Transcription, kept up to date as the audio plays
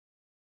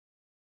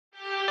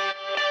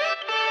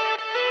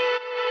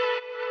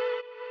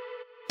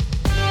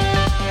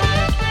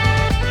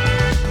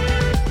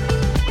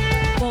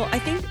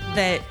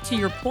that, to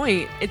your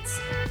point,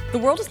 the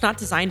world is not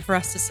designed for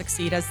us to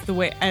succeed as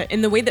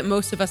in the way that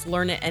most of us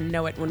learn it and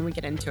know it when we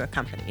get into a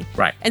company.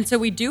 Right. And so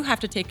we do have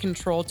to take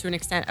control to an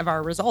extent of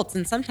our results.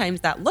 And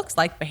sometimes that looks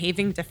like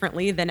behaving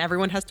differently than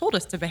everyone has told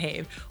us to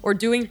behave, or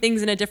doing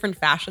things in a different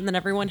fashion than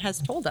everyone has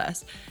told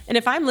us. And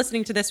if I'm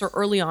listening to this or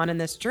early on in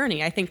this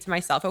journey, I think to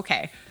myself,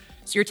 okay,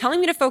 so you're telling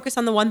me to focus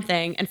on the one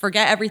thing and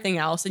forget everything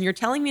else. And you're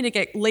telling me to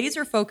get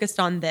laser focused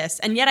on this.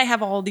 And yet I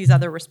have all these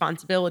other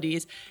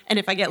responsibilities. And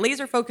if I get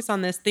laser focused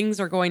on this, things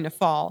are going to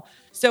fall.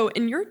 So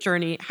in your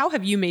journey, how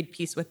have you made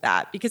peace with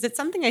that? Because it's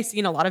something I see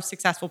in a lot of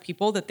successful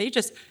people, that they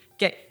just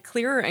get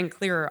clearer and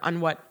clearer on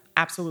what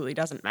absolutely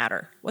doesn't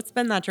matter. What's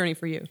been that journey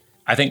for you?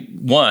 I think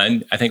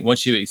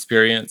once you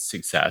experience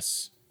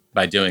success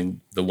by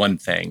doing the one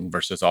thing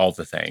versus all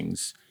the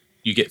things,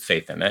 you get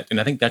faith in it. And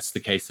I think that's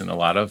the case in a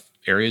lot of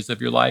areas of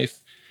your life,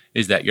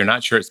 is that you're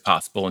not sure it's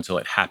possible until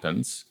it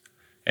happens.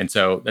 And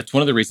so that's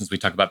one of the reasons we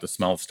talk about the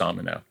smallest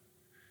domino,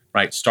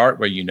 right? Start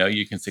where you know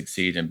you can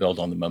succeed and build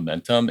on the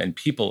momentum, and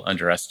people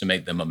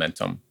underestimate the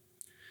momentum.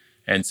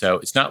 And so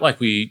it's not like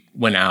we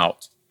went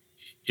out.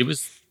 It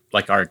was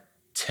like our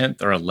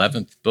 10th or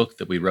 11th book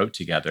that we wrote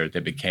together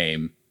that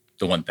became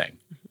the one thing,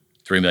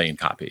 3 million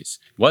copies.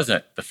 It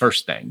wasn't the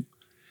first thing.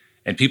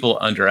 And people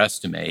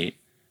underestimate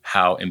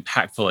how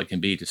impactful it can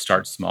be to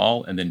start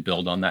small and then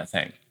build on that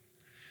thing.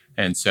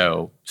 And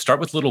so start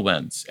with little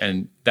wins.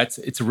 And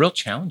it's a real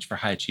challenge for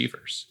high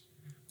achievers.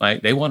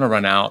 Like, they want to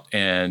run out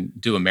and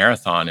do a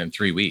marathon in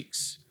 3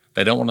 weeks.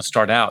 They don't want to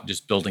start out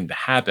just building the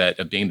habit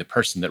of being the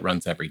person that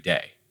runs every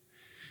day.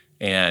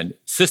 And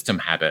system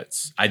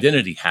habits,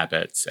 identity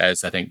habits,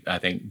 as I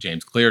think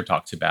James Clear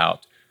talks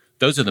about,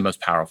 those are the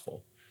most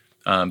powerful.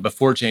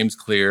 Before James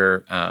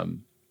Clear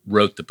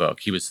wrote the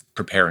book, he was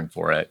preparing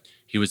for it.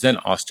 He was in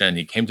Austin.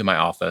 He came to my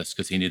office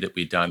because he knew that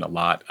we'd done a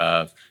lot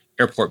of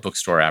airport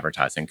bookstore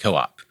advertising,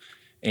 co-op,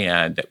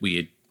 and that we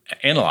had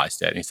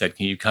analyzed it. And he said,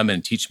 "Can you come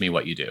and teach me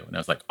what you do?" And I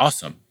was like,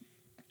 "Awesome."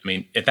 I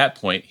mean, at that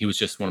point, he was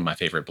just one of my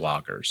favorite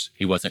bloggers.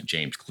 He wasn't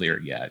James Clear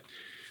yet.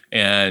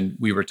 And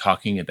we were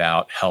talking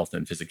about health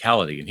and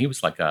physicality. And he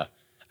was like I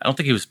don't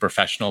think he was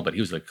professional, but he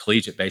was a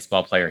collegiate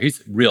baseball player.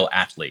 He's a real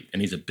athlete,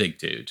 and he's a big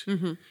dude.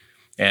 Mm-hmm.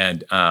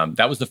 And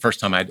that was the first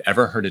time I'd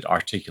ever heard it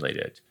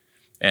articulated.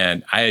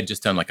 And I had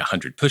just done like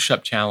 100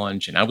 push-up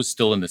challenge, and I was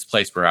still in this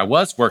place where I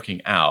was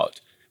working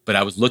out, but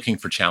I was looking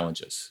for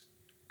challenges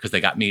because they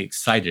got me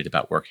excited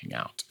about working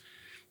out.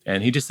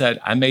 And he just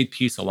said, I made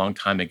peace a long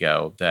time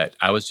ago that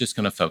I was just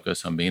going to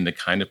focus on being the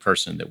kind of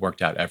person that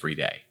worked out every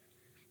day.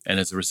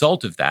 And as a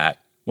result of that,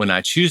 when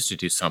I choose to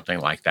do something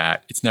like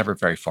that, it's never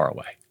very far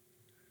away.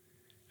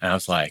 And I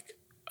was like,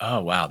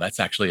 oh, wow, that's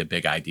actually a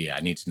big idea.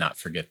 I need to not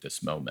forget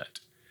this moment.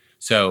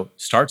 So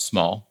start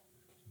small,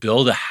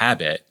 build a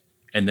habit,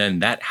 and then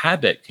that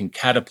habit can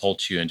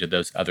catapult you into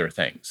those other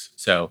things.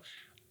 So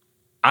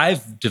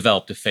I've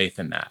developed a faith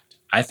in that.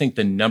 I think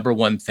the number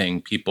one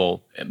thing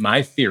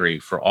my theory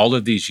for all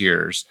of these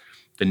years,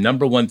 the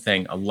number one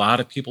thing a lot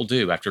of people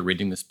do after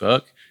reading this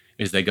book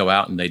is they go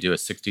out and they do a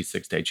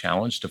 66-day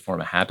challenge to form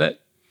a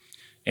habit.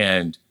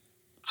 And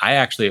I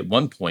actually, at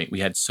one point, we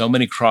had so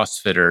many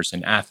CrossFitters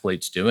and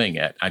athletes doing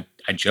it.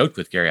 I joked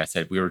with Gary. I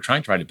said, we were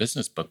trying to write a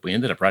business book. We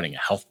ended up writing a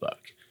health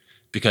book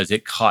because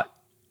it caught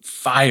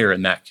fire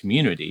in that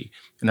community.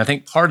 And I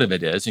think part of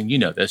it is, and you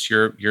know this,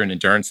 you're an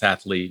endurance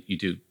athlete,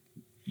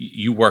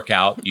 you work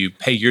out, you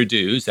pay your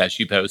dues, as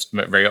you post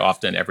very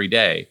often every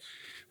day,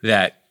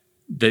 that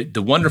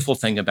the wonderful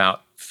thing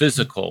about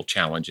physical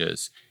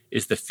challenges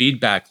is the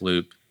feedback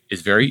loop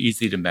is very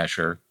easy to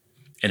measure,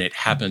 and it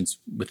happens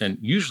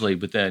usually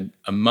within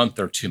a month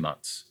or 2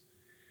 months.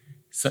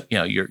 So,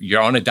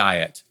 you're on a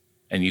diet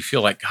and you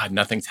feel like, God,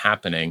 nothing's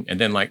happening. And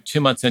then like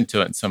 2 months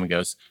into it and someone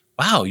goes,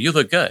 wow, you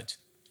look good.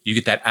 You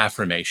get that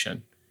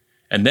affirmation.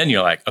 And then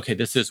you're like, okay,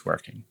 this is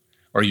working.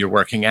 Or you're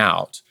working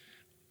out.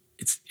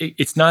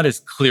 It's not as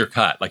clear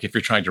cut. Like if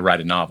you're trying to write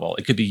a novel,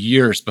 it could be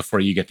years before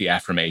you get the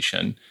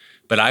affirmation.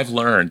 But I've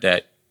learned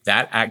that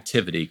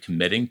activity,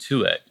 committing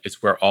to it,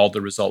 is where all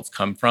the results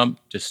come from.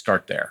 Just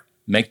start there.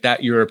 Make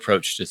that your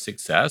approach to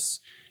success.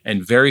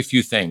 And very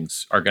few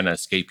things are going to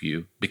escape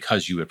you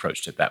because you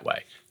approached it that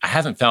way. I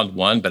haven't found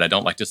one, but I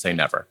don't like to say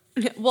never.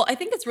 Well, I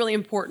think it's really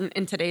important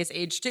in today's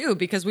age too,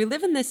 because we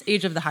live in this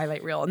age of the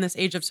highlight reel, in this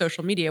age of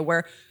social media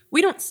where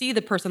we don't see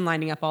the person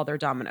lining up all their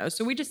dominoes.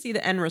 So we just see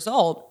the end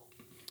result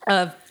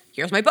of,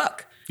 here's my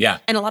book. Yeah.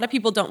 And a lot of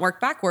people don't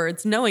work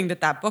backwards, knowing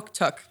that book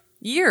took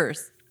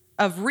years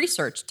of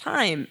research,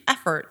 time,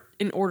 effort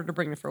in order to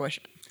bring to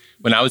fruition.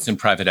 When I was in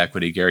private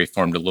equity, Gary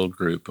formed a little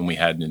group, and we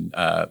had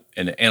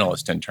an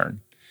analyst intern.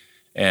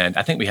 And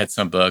I think we had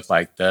some book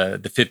like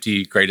the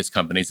 50 greatest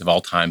companies of all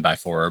time by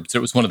Forbes.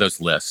 It was one of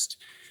those lists.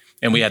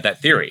 And we had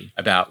that theory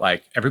about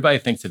like everybody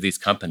thinks of these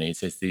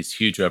companies as these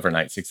huge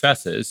overnight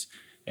successes.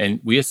 And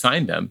we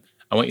assigned them,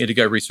 I want you to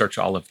go research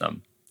all of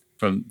them.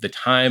 From the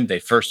time they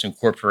first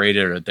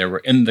incorporated or they were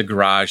in the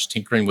garage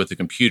tinkering with the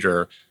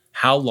computer,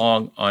 how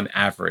long on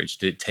average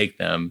did it take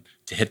them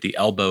to hit the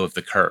elbow of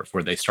the curve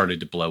where they started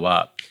to blow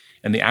up?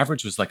 And the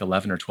average was like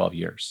 11 or 12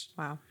 years.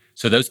 Wow.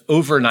 So those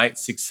overnight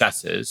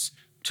successes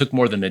took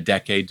more than a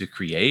decade to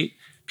create.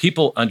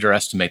 People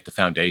underestimate the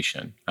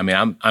foundation. I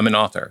mean, I'm an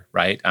author,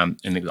 right? I'm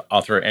an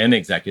author and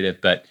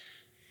executive, but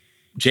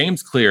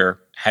James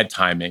Clear had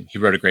timing. He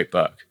wrote a great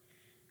book.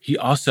 He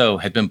also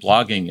had been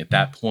blogging at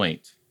that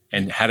point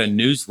and had a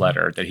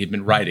newsletter that he'd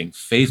been writing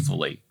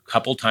faithfully a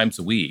couple times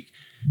a week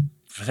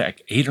for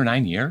like 8 or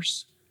 9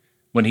 years.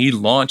 When he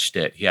launched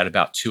it, he had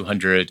about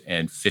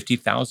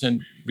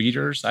 250,000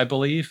 readers, I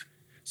believe.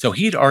 So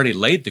he'd already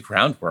laid the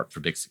groundwork for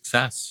big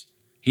success.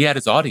 He had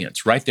his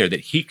audience right there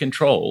that he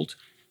controlled.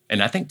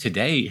 And I think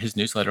today his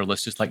newsletter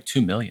list is like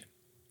 2 million.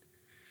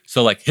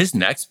 So like his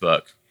next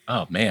book,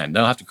 oh man,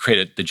 they'll have to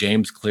create the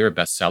James Clear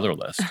bestseller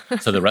list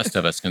so the rest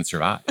of us can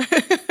survive.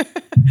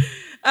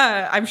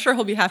 I'm sure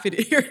he'll be happy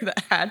to hear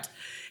that.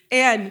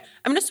 And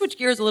I'm going to switch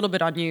gears a little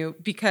bit on you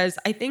because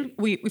I think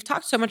we've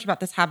talked so much about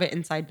this habit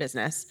inside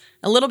business,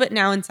 a little bit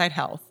now inside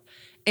health.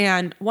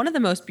 And one of the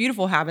most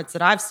beautiful habits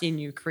that I've seen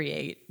you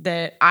create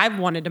that I've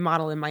wanted to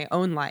model in my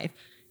own life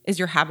is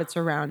your habits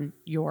around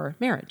your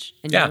marriage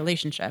and your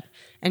relationship.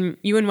 And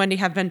you and Wendy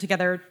have been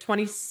together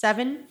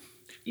 27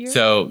 years?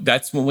 So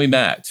that's when we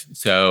met.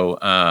 So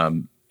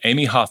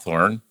Amy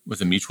Hawthorne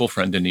was a mutual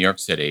friend in New York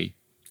City.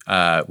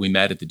 We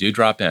met at the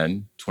Dewdrop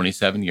Inn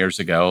 27 years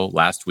ago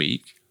last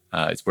week.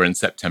 We're in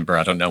September.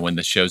 I don't know when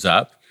this shows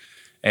up.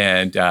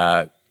 And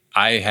I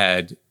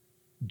had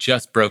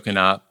just broken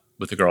up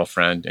with a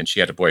girlfriend and she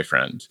had a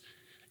boyfriend.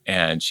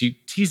 And she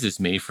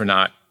teases me for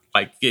not,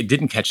 like, it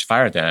didn't catch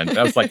fire then. But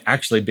I was like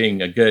actually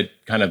being a good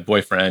kind of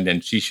boyfriend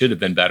and she should have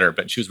been better.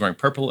 But she was wearing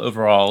purple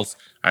overalls.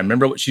 I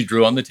remember what she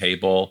drew on the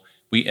table.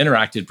 We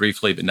interacted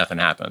briefly, but nothing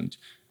happened.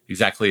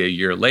 Exactly a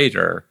year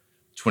later,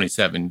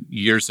 27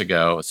 years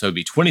ago, so it'd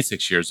be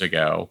 26 years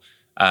ago,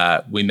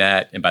 we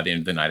met. And by the end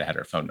of the night, I had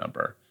her phone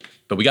number.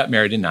 But we got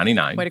married in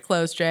 99. Way to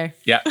close, Jay.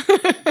 Yeah.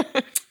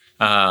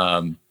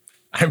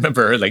 I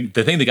remember like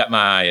the thing that got my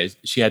eye is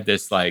she had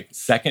this like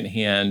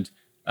secondhand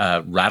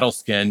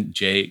rattleskin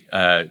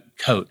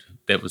coat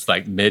that was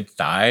like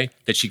mid-thigh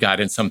that she got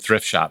in some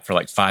thrift shop for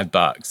like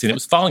 $5. And it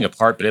was falling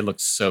apart, but it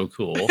looked so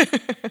cool.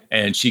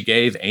 And she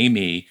gave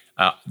Amy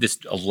this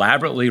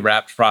elaborately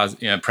wrapped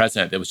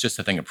present that was just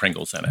a thing of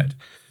Pringles in it. And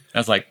I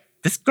was like,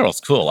 this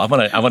girl's cool. I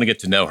want to get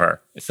to know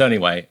her. So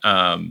anyway,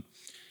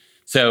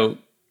 so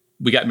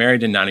we got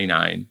married in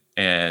 99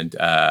 and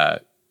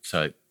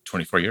so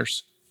 24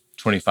 years,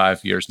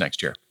 25 years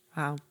next year.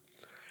 Wow.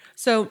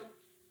 So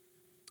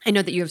I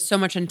know that you have so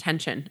much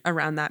intention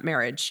around that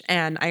marriage.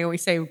 And I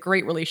always say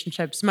great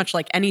relationships, much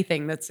like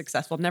anything that's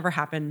successful, never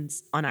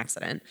happens on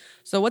accident.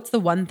 So what's the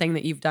one thing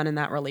that you've done in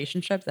that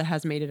relationship that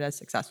has made it as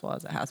successful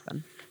as it has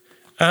been?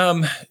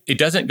 It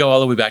doesn't go all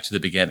the way back to the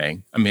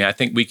beginning. I mean, I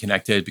think we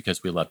connected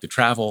because we love to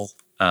travel,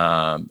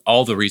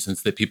 all the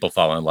reasons that people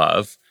fall in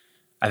love.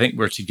 I think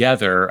we're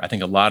together. I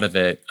think a lot of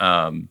it,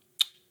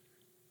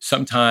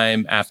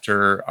 sometime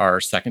after our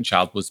second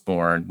child was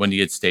born, Wendy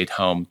had stayed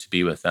home to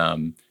be with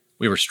them.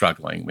 We were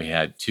struggling. We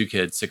had 2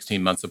 kids,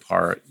 16 months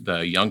apart.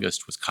 The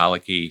youngest was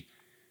colicky.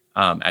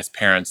 As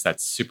parents,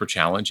 that's super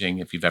challenging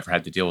if you've ever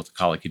had to deal with a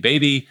colicky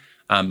baby,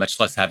 much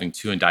less having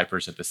 2 in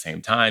diapers at the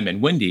same time.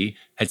 And Wendy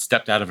had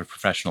stepped out of a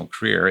professional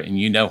career, and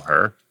you know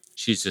her.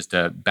 She's just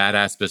a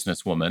badass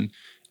businesswoman.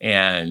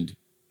 And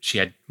she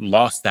had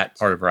lost that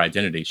part of her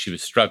identity. She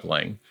was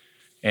struggling.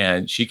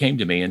 And she came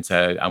to me and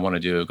said, I want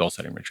to do a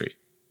goal-setting retreat.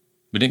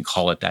 We didn't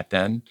call it that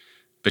then.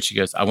 But she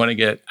goes, I want to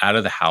get out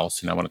of the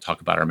house and I want to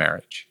talk about our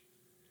marriage.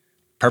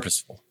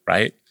 Purposeful,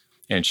 right?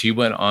 And she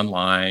went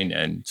online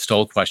and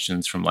stole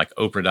questions from like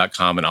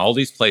Oprah.com and all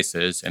these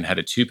places and had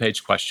a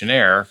 2-page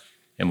questionnaire.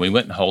 And we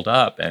went and holed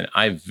up. And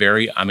I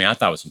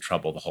thought I was in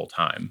trouble the whole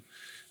time.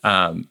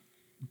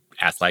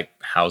 Asked like,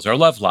 how's our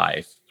love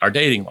life, our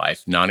dating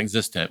life?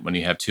 Non-existent when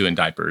you have 2 in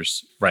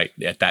diapers, right?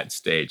 At that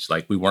stage,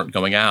 like we weren't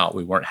going out,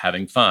 we weren't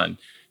having fun,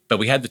 but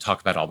we had to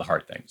talk about all the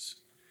hard things.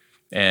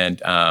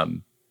 And I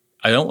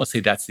don't want to say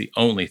that's the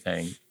only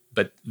thing,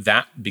 but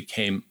that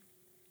became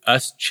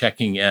us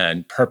checking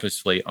in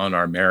purposefully on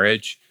our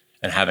marriage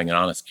and having an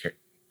honest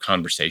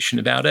conversation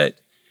about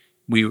it.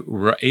 We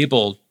were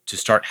able to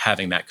start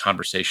having that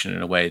conversation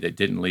in a way that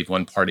didn't leave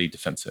one party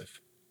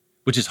defensive,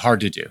 which is hard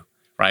to do,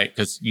 right?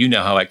 Because you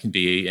know how it can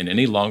be in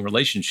any long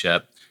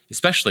relationship,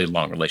 especially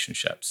long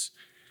relationships.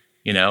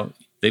 You know,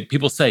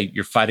 people say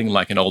you're fighting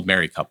like an old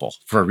married couple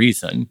for a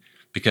reason,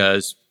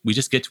 because we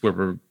just get to where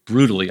we're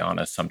brutally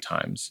honest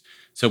sometimes.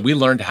 So we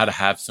learned how to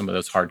have some of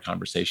those hard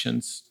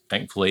conversations,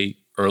 thankfully,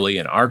 early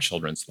in our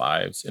children's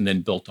lives, and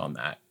then built on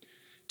that.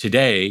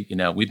 Today, you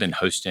know, we've been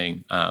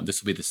hosting,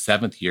 this will be the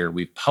 7th year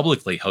we've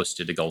publicly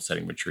hosted a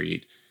goal-setting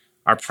retreat.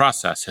 Our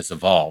process has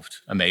evolved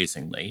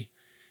amazingly.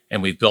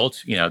 And we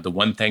built, you know, the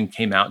one thing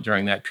came out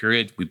during that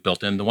period, we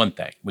built in the one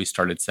thing. We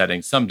started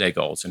setting someday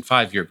goals and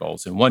 5-year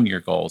goals and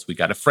 1-year goals. We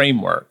got a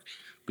framework.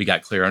 We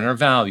got clear on our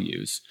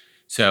values.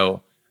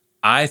 So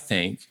I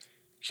think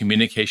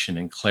communication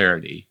and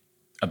clarity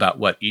about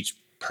what each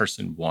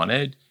person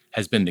wanted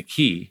has been the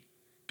key,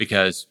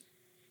 because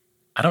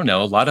I don't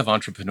know, a lot of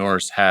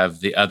entrepreneurs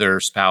have the other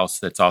spouse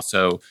that's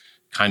also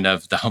kind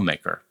of the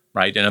homemaker,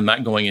 right? And I'm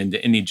not going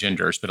into any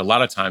genders, but a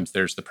lot of times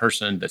there's the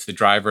person that's the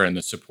driver and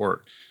the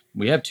support.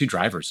 We have two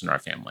drivers in our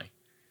family.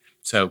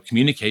 So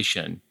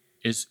communication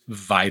is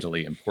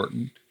vitally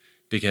important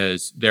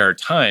because there are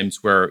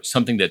times where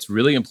something that's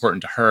really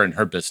important to her and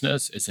her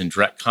business is in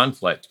direct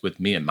conflict with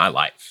me and my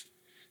life.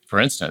 For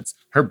instance,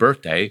 her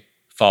birthday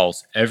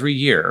falls every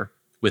year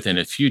within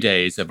a few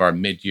days of our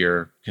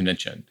mid-year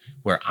convention,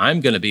 where I'm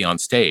going to be on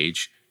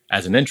stage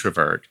as an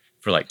introvert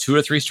for like 2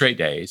 or 3 straight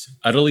days,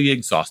 utterly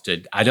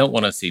exhausted. I don't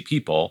want to see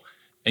people.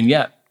 And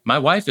yet my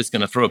wife is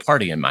going to throw a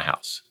party in my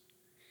house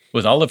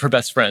with all of her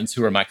best friends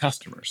who are my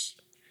customers.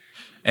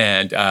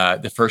 And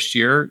the first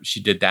year she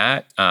did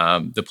that,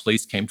 the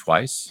police came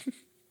twice.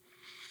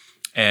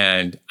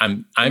 And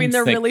I mean,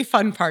 they're really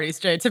fun parties,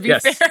 Jay, to be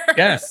fair.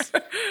 Yes.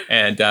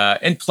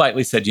 And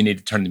politely said, you need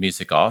to turn the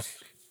music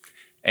off.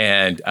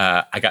 And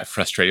I got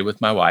frustrated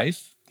with my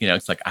wife.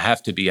 It's like I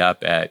have to be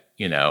up at,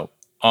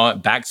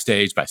 on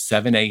backstage by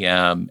 7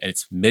 a.m. and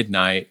it's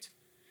midnight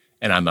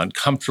and I'm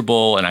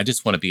uncomfortable and I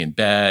just want to be in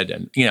bed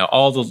and,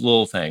 all the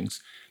little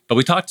things. But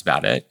we talked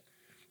about it.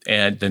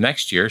 And the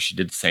next year she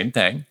did the same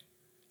thing.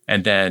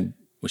 And then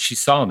when she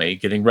saw me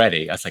getting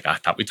ready, I was like, I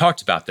thought we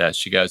talked about this.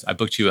 She goes, I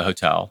booked you a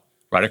hotel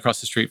right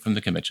across the street from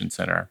the convention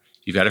center.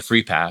 You've got a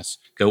free pass.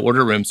 Go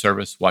order room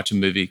service, watch a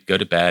movie, go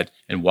to bed,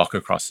 and walk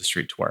across the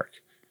street to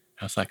work.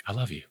 I was like, I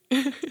love you.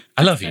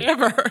 I love you.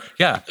 Never.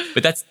 Yeah.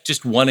 But that's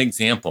just one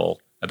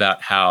example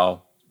about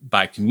how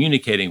by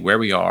communicating where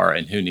we are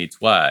and who needs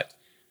what,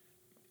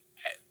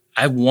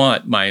 I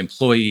want my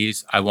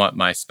employees, I want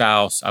my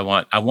spouse, I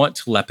want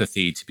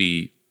telepathy to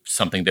be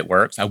something that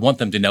works. I want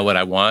them to know what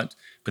I want.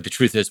 But the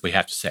truth is we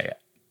have to say it.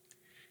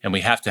 And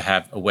we have to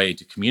have a way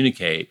to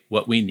communicate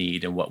what we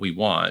need and what we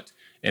want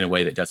in a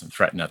way that doesn't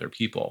threaten other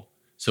people.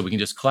 So we can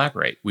just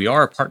collaborate. We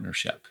are a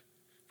partnership,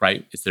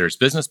 right? There's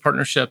business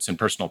partnerships and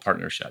personal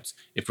partnerships.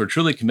 If we're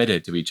truly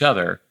committed to each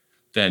other,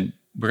 then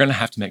we're going to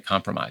have to make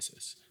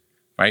compromises,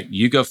 right?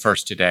 You go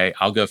first today,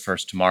 I'll go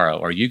first tomorrow,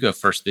 or you go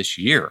first this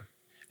year.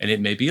 And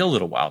it may be a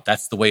little while.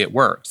 That's the way it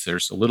works.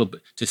 There's a little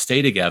bit to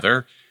stay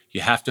together.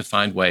 You have to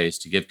find ways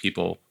to give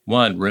people,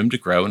 one, room to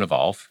grow and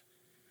evolve,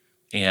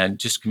 and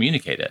just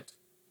communicate it.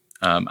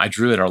 I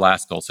drew at our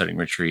last goal setting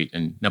retreat,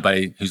 and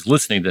nobody who's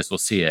listening to this will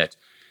see it.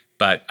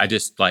 But I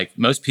just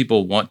most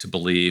people want to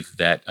believe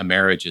that a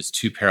marriage is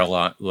 2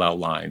 parallel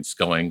lines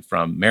going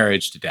from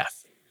marriage to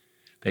death,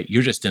 that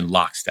you're just in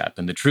lockstep.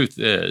 And the truth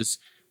is,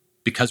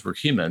 because we're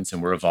humans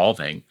and we're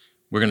evolving,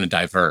 we're going to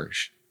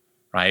diverge,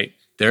 right?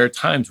 There are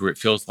times where it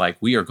feels like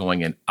we are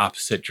going in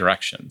opposite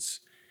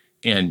directions.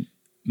 And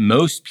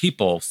most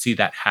people see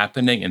that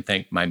happening and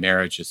think my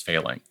marriage is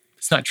failing.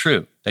 It's not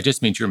true. That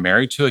just means you're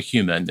married to a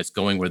human that's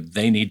going where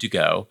they need to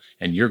go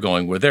and you're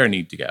going where they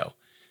need to go.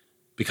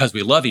 Because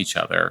we love each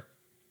other,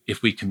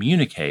 if we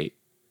communicate,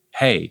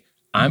 hey,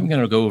 I'm going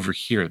to go over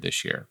here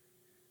this year,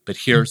 but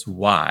here's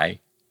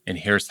why, and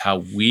here's how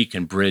we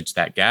can bridge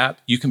that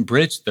gap. You can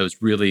bridge those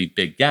really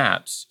big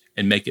gaps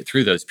and make it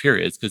through those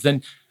periods, because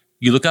then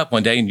you look up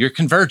one day and you're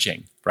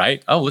converging,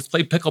 right? Oh, let's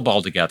play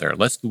pickleball together.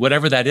 Let's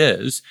whatever that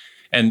is.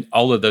 And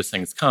all of those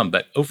things come.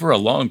 But over a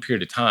long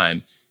period of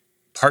time,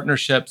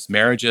 partnerships,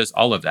 marriages,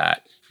 all of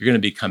that, you're going to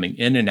be coming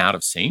in and out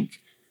of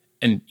sync.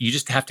 And you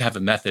just have to have a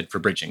method for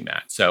bridging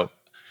that. So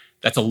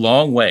that's a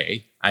long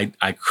way.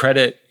 I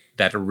credit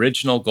that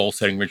original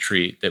goal-setting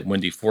retreat that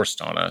Wendy forced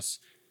on us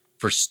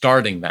for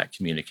starting that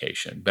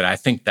communication. But I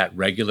think that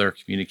regular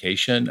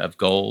communication of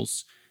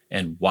goals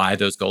and why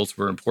those goals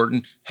were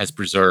important has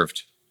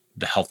preserved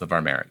the health of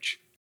our marriage.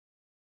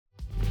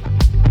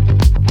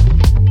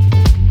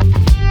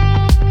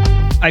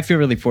 I feel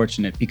really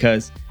fortunate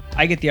because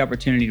I get the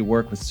opportunity to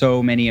work with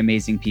so many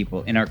amazing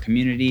people in our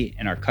community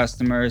and our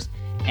customers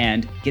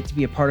and get to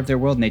be a part of their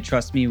world, and they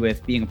trust me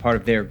with being a part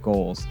of their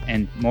goals.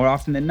 And more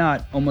often than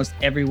not, almost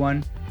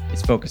everyone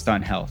is focused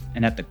on health.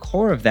 And at the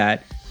core of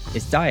that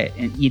is diet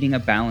and eating a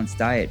balanced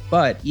diet.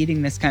 But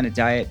eating this kind of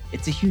diet,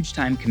 it's a huge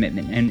time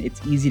commitment and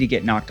it's easy to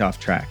get knocked off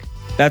track.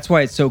 That's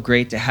why it's so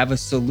great to have a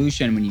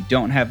solution when you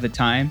don't have the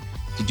time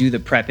to do the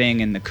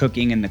prepping and the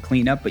cooking and the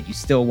cleanup, but you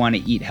still want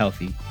to eat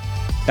healthy.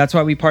 That's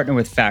why we partner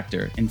with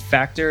Factor. And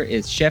Factor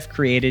is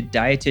chef-created,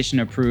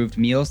 dietitian-approved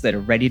meals that are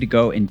ready to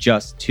go in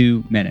just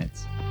 2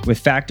 minutes. With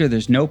Factor,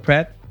 there's no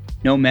prep,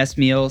 no mess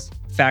meals.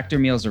 Factor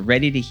meals are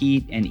ready to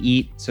heat and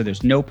eat, so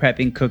there's no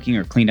prepping, cooking,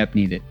 or cleanup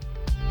needed.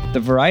 The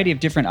variety of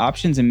different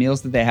options and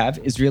meals that they have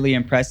is really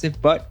impressive,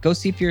 but go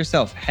see for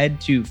yourself. Head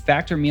to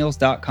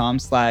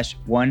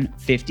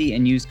factormeals.com/150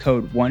 and use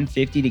code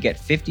 150 to get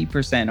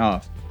 50%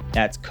 off.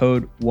 That's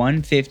code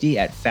 150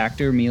 at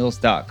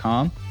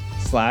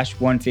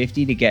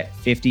factormeals.com/150 to get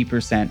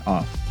 50%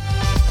 off.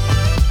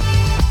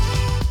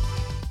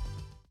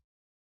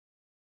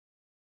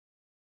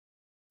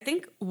 I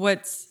think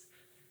what's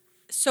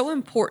so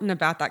important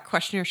about that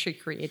questionnaire she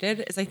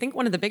created is I think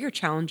one of the bigger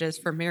challenges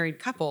for married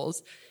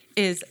couples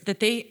is that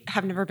they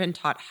have never been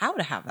taught how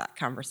to have that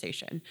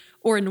conversation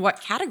or in what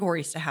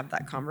categories to have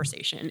that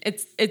conversation.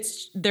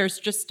 There's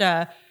just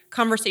a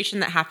conversation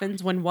that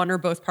happens when one or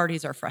both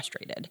parties are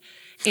frustrated.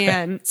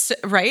 And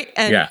right?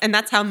 And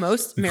that's how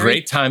most married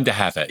Great time to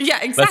have it.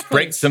 Yeah, exactly. Let's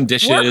break some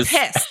dishes. We're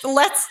pissed.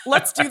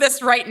 Let's do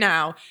this right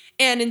now.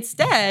 And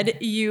instead,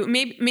 you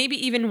maybe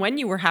even when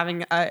you were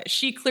having,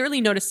 she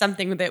clearly noticed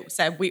something that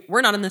said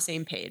we're not on the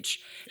same page,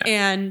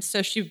 and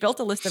so she built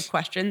a list of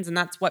questions, and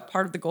that's what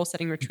part of the goal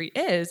setting retreat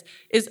is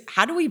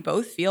how do we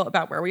both feel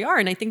about where we are?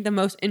 And I think the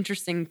most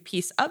interesting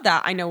piece of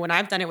that, I know when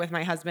I've done it with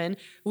my husband,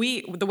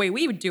 the way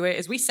we would do it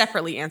is we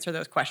separately answer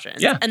those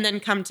questions, and then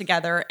come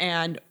together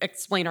and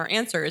explain our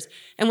answers.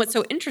 And what's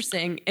so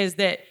interesting is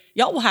that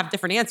y'all will have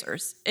different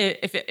answers.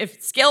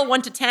 If scale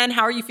 1 to 10,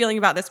 how are you feeling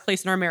about this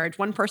place in our marriage?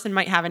 One person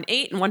might have an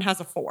 8 and one has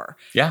a 4.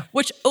 Yeah.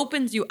 Which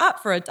opens you up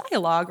for a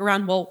dialogue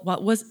around, well,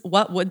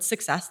 what would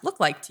success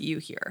look like to you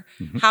here?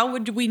 Mm-hmm. How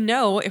would we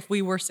know if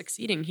we were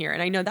succeeding here?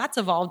 And I know that's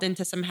evolved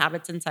into some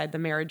habits inside the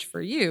marriage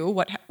for you.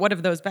 What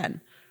have those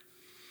been?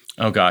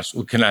 Oh gosh.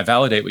 Well, can I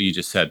validate what you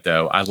just said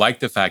though? I like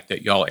the fact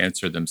that y'all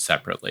answer them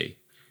separately.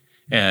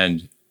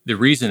 And the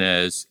reason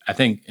is, I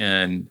think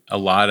in a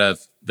lot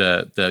of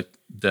the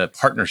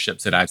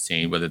partnerships that I've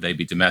seen, whether they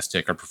be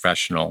domestic or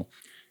professional,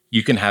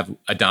 you can have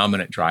a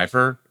dominant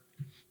driver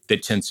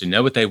that tends to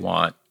know what they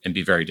want and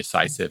be very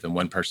decisive, and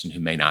one person who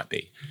may not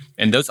be.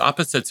 And those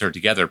opposites are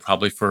together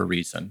probably for a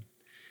reason.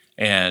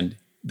 And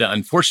the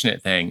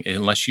unfortunate thing is,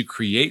 unless you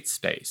create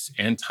space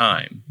and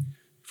time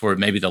for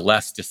maybe the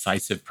less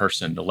decisive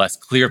person, the less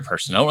clear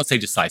person, I don't want to say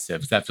decisive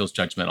because that feels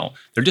judgmental.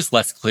 They're just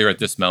less clear at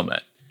this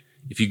moment.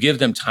 If you give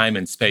them time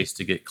and space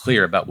to get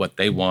clear about what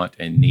they want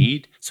and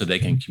need so they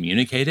can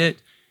communicate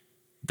it,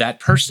 that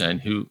person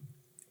who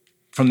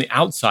from the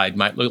outside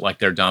might look like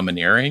they're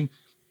domineering,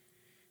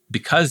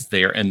 because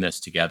they're in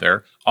this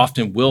together,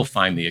 often will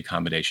find the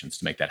accommodations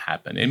to make that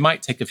happen. It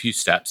might take a few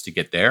steps to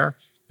get there.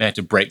 They have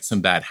to break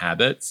some bad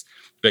habits,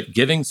 but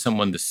giving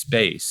someone the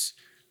space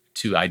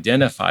to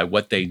identify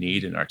what they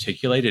need and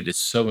articulate it is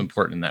so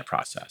important in that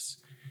process.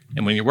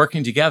 And when you're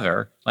working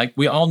together, like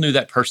we all knew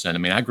that person. I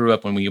mean, I grew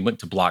up when we went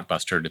to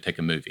Blockbuster to pick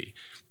a movie.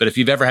 But if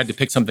you've ever had to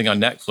pick something on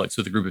Netflix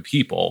with a group of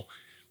people,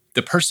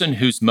 the person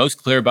who's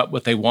most clear about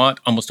what they want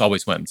almost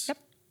always wins. Yep.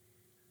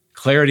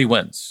 Clarity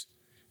wins.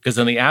 Because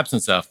in the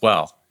absence of,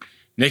 well,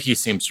 Nikki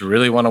seems to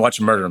really want to watch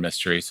a murder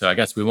mystery, so I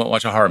guess we won't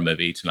watch a horror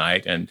movie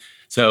tonight. And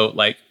so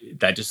like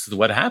that just is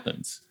what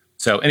happens.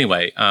 So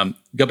anyway,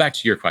 go back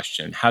to your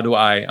question.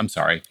 I'm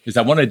sorry, because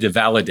I wanted to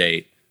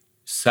validate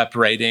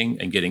separating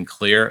and getting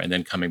clear and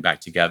then coming back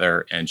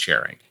together and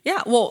sharing.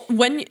 Yeah. Well,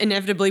 when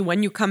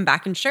you come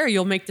back and share,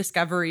 you'll make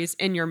discoveries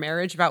in your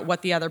marriage about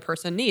what the other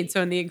person needs.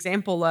 So in the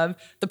example of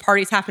the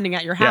parties happening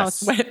at your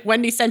house, yes.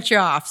 Wendy sent you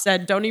off,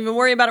 said, don't even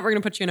worry about it. We're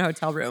going to put you in a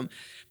hotel room.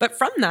 But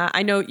from that,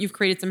 I know you've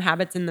created some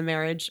habits in the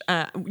marriage.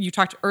 You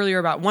talked earlier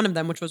about one of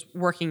them, which was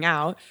working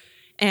out.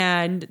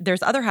 And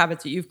there's other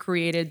habits that you've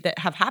created that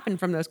have happened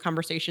from those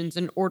conversations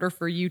in order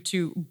for you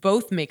to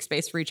both make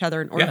space for each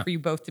other, in order for you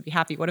both to be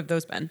happy. What have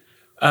those been?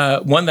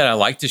 One that I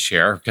like to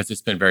share because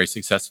it's been very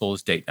successful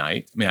is date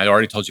night. I mean, I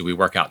already told you we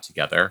work out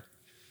together.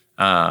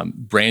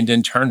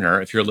 Brandon Turner,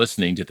 if you're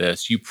listening to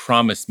this, you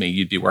promised me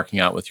you'd be working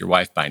out with your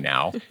wife by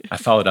now. I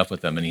followed up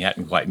with him and he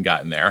hadn't quite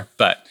gotten there,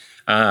 but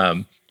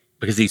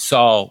because he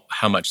saw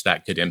how much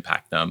that could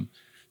impact them.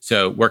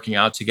 So working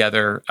out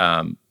together,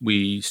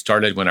 we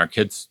started when our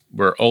kids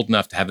were old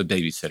enough to have a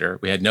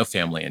babysitter. We had no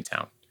family in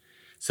town.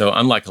 So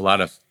unlike a lot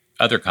of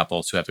other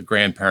couples who have a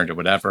grandparent or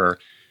whatever,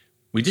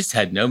 we just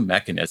had no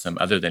mechanism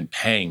other than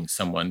paying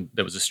someone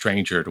that was a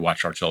stranger to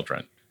watch our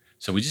children.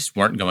 So we just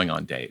weren't going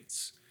on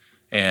dates.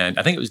 And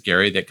I think it was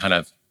Gary that kind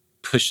of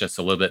pushed us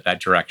a little bit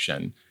that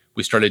direction.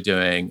 We started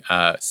doing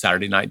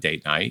Saturday night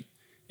date night,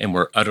 and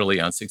we're utterly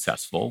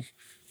unsuccessful.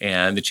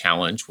 And the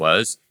challenge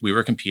was we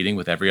were competing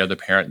with every other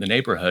parent in the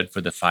neighborhood for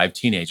the 5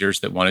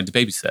 teenagers that wanted to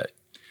babysit.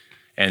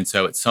 And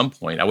so at some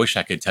point, I wish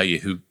I could tell you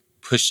who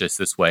pushed us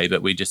this way,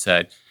 but we just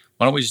said,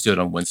 why don't we just do it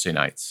on Wednesday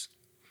nights?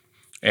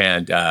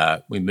 And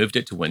we moved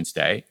it to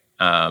Wednesday,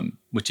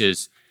 which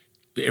is,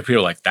 people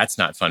are like, that's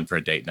not fun for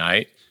a date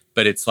night.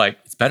 But it's like,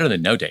 it's better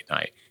than no date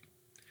night.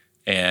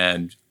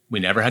 And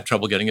we never had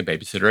trouble getting a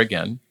babysitter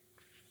again.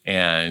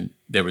 And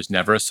there was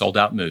never a sold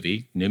out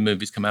movie. New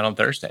movies come out on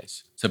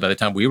Thursdays. So by the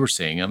time we were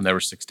seeing them, they were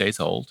 6 days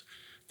old.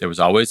 There was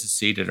always a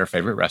seat at our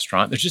favorite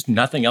restaurant. There's just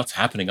nothing else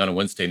happening on a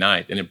Wednesday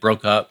night. And it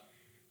broke up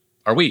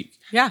our week.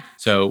 Yeah.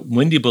 So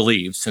Wendy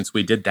believes since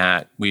we did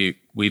that,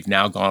 we've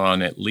now gone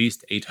on at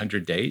least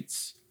 800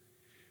 dates.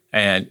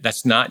 And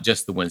that's not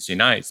just the Wednesday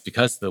nights,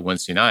 because the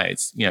Wednesday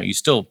nights, you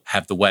still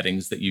have the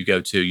weddings that you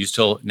go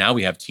to. Now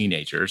we have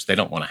teenagers. They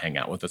don't want to hang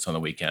out with us on the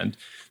weekend.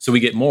 So we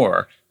get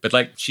more, but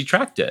like she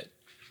tracked it.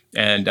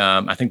 And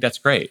I think that's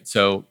great.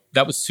 So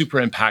that was super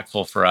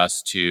impactful for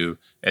us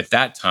at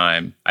that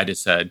time, I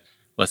just said,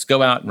 let's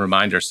go out and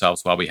remind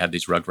ourselves while we had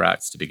these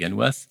rugrats to begin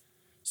with,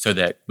 so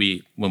that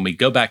when we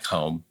go back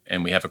home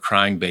and we have a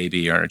crying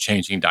baby or are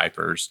changing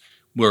diapers,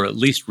 we're at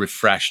least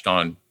refreshed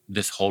on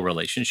this whole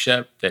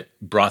relationship that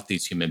brought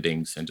these human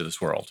beings into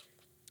this world.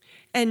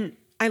 And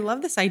I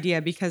love this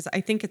idea because I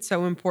think it's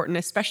so important,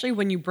 especially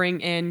when you bring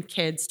in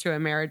kids to a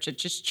marriage. It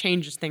just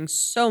changes things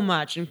so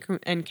much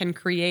and can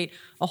create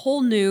a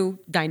whole new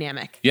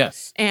dynamic.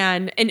 Yes.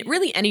 And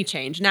really any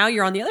change. Now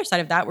you're on the other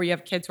side of that where you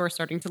have kids who are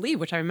starting to leave,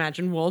 which I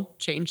imagine will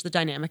change the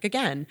dynamic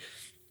again.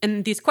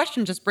 And these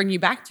questions just bring you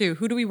back to,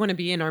 who do we want to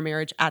be in our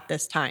marriage at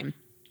this time?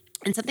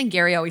 And something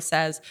Gary always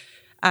says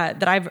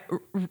that I've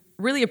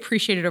really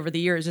appreciated over the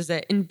years is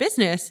that in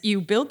business, you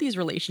build these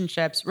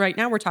relationships. Right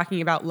now, we're talking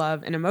about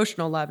love and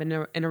emotional love in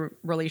a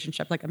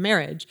relationship like a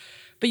marriage,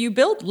 but you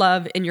build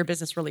love in your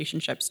business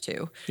relationships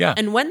too. Yeah.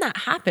 And when that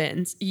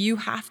happens, you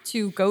have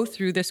to go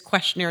through this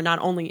questionnaire, not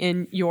only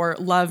in your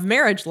love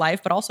marriage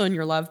life, but also in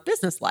your love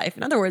business life.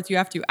 In other words, you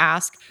have to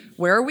ask,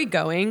 where are we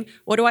going?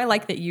 What do I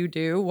like that you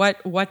do?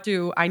 What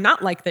do I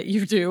not like that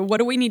you do? What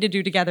do we need to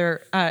do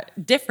together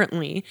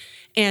differently?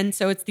 And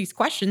so it's these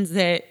questions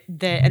that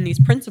and these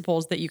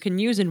principles that you can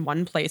use in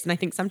one place. And I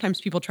think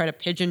sometimes people try to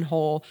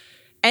pigeonhole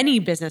any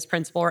business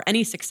principle or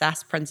any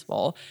success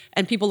principle,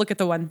 and people look at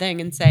the one thing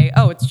and say,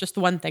 "Oh, it's just the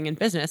one thing in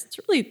business."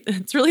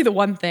 It's really the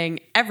one thing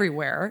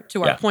everywhere.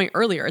 To our point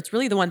earlier, it's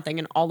really the one thing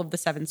in all of the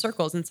 7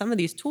 circles. And some of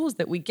these tools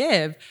that we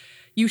give,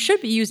 you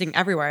should be using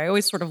everywhere. I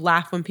always sort of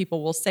laugh when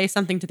people will say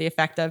something to the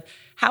effect of,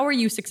 "How are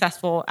you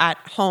successful at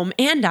home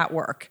and at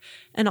work?"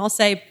 And I'll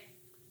say,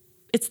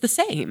 it's the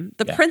same.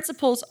 The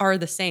principles are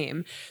the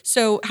same.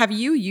 So have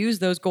you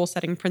used those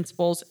goal-setting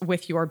principles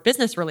with your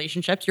business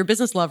relationships, your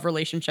business love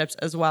relationships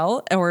as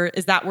well? Or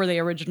is that where they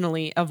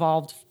originally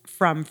evolved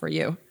from for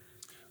you?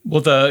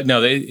 Well,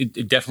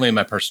 it definitely in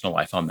my personal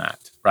life on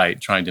that, right?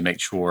 Trying to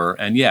make sure.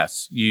 And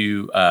yes,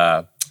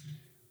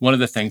 one of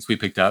the things we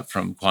picked up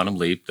from Quantum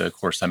Leap, the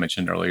course I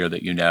mentioned earlier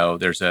that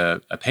there's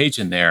a page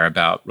in there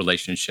about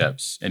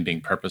relationships and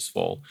being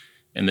purposeful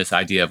and this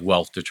idea of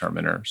wealth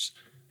determiners.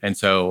 And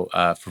so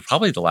for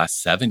probably the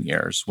last 7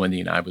 years,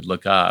 Wendy and I would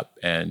look up,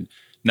 and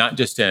not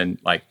just in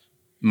like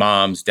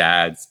moms,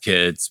 dads,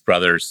 kids,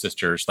 brothers,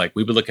 sisters, like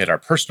we would look at our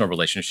personal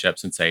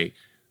relationships and say,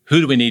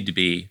 who do we need to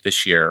be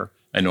this year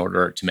in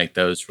order to make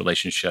those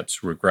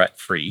relationships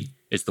regret-free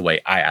is the way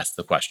I ask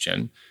the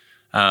question.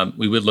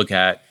 We would look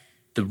at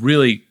the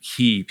really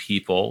key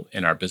people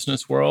in our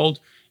business world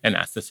and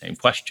ask the same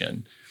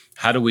question.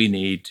 How do we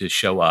need to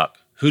show up?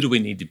 Who do we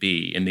need to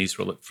be in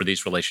for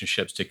these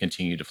relationships to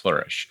continue to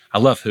flourish? I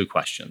love who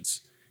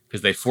questions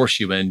because they force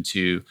you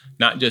into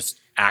not just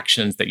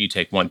actions that you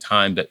take one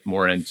time, but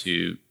more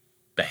into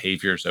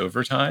behaviors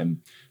over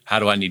time. How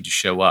do I need to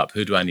show up?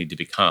 Who do I need to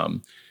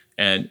become?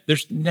 And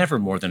there's never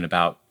more than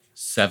about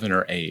 7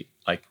 or 8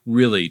 like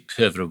really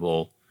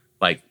pivotal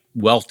like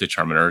wealth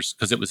determiners,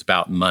 because it was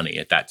about money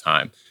at that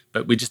time.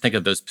 But we just think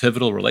of those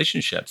pivotal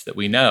relationships that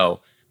we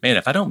know, man,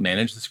 if I don't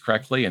manage this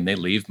correctly and they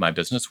leave my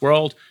business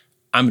world,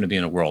 I'm going to be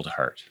in a world of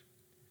hurt.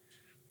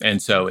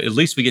 And so at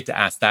least we get to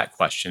ask that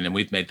question, and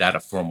we've made that a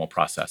formal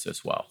process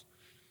as well.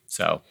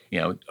 So,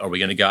 are we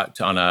going to go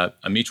out on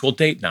a mutual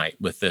date night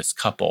with this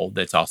couple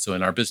that's also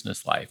in our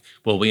business life?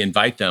 Will we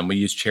invite them? We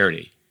use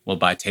charity. We'll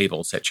buy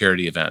tables at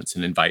charity events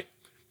and invite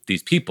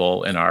these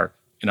people in our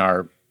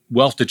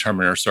wealth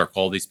determiner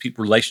circle, these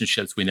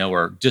relationships we know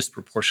are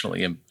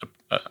disproportionately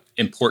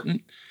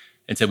important,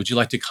 and say, would you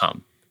like to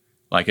come?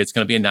 Like, it's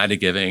going to be a night of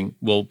giving.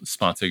 We'll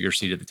sponsor your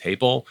seat at the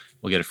table.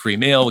 We'll get a free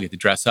meal. We'll get to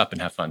dress up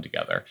and have fun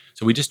together.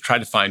 So we just try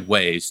to find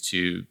ways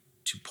to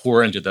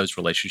pour into those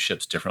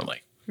relationships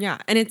differently. Yeah,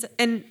 and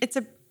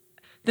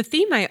the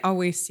theme I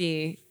always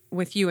see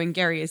with you and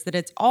Gary is that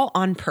it's all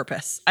on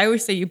purpose. I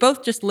always say you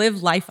both just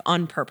live life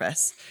on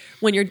purpose.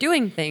 When you're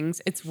doing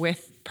things, it's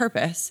with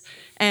purpose.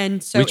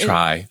 And so we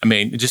try. I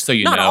mean, just so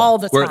you know, not all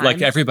the we're time.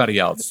 like everybody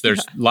else.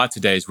 There's lots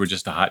of days we're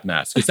just a hot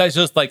mess. Because that's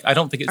just like, I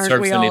don't think it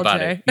serves we all,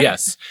 anybody. Jay?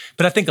 Yes.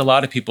 But I think a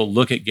lot of people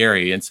look at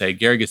Gary and say,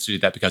 Gary gets to do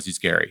that because he's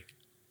Gary.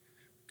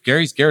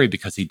 Gary's Gary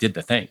because he did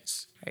the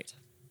things. Right.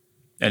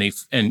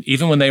 And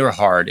even when they were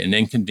hard and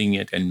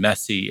inconvenient and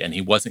messy and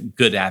he wasn't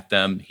good at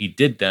them, he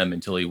did them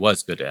until he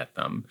was good at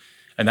them.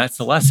 And that's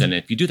the lesson.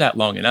 If you do that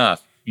long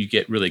enough, you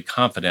get really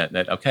confident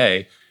that,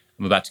 okay,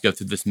 I'm about to go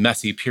through this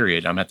messy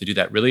period. I'm going to have to do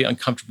that really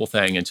uncomfortable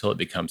thing until it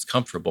becomes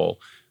comfortable.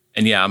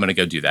 And yeah, I'm going to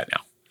go do that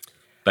now.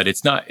 But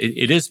it's not,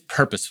 it is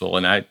purposeful,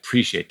 and I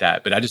appreciate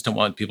that. But I just don't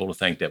want people to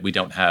think that we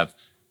don't have,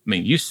 I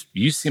mean, you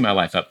see my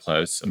life up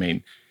close. I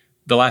mean,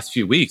 the last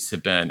few weeks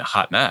have been a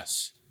hot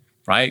mess,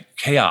 right?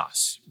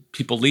 Chaos.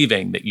 People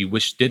leaving that you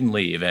wish didn't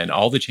leave, and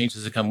all the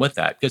changes that come with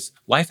that. Because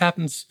life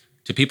happens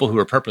to people who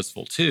are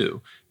purposeful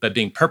too, but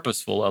being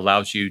purposeful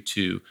allows you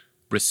to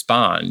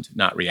respond,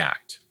 not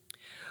react.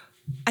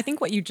 I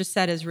think what you just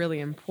said is really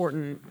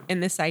important in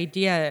this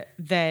idea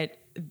that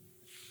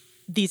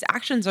these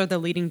actions are the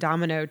leading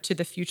domino to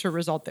the future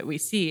result that we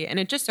see. And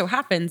it just so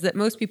happens that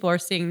most people are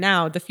seeing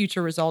now the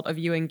future result of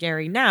you and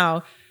Gary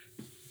now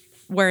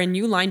wherein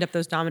you lined up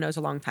those dominoes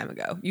a long time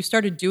ago. You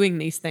started doing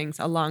these things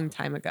a long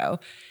time ago.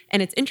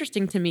 And it's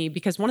interesting to me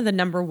because one of the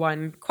number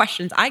one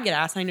questions I get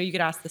asked, and I know you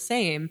get asked the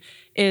same,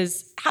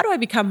 is how do I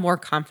become more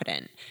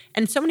confident?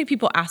 And so many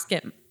people ask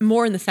it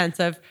more in the sense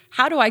of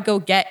how do I go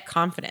get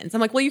confidence?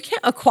 I'm like, well, you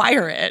can't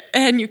acquire it,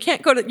 and you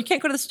can't go to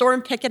the store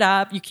and pick it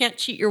up. You can't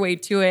cheat your way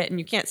to it, and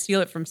you can't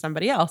steal it from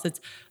somebody else. It's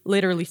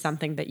literally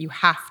something that you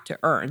have to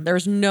earn.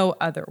 There's no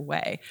other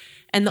way.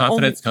 And the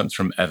confidence comes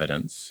from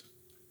evidence,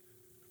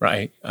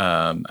 right?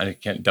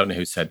 Don't know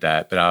who said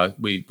that, but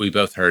we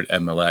both heard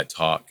Ed Millett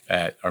talk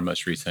at our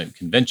most recent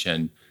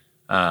convention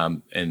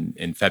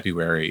in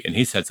February, and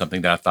he said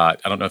something that I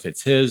thought, I don't know if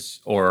it's his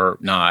or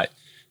not,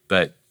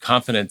 but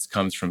confidence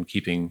comes from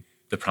keeping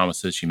the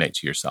promises you make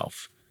to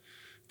yourself.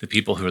 The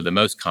people who are the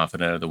most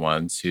confident are the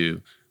ones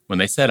who, when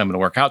they said, I'm going to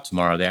work out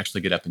tomorrow, they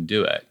actually get up and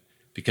do it.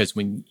 Because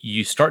when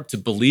you start to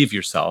believe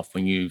yourself,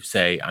 when you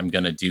say, I'm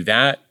going to do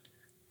that,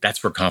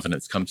 that's where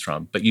confidence comes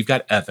from. But you've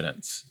got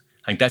evidence.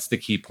 I think that's the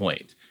key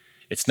point.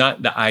 It's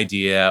not the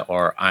idea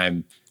or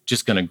I'm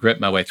just going to grip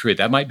my way through it.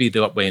 That might be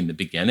the way in the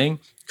beginning.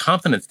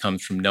 Confidence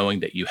comes from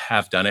knowing that you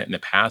have done it in the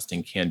past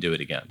and can do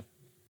it again.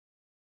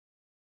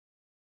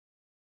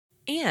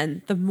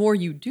 And the more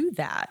you do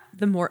that,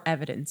 the more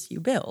evidence you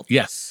build.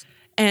 Yes.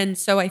 And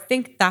so I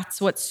think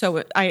that's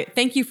I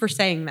thank you for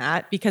saying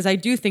that, because I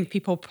do think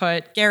people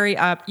put Gary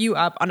you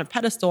up on a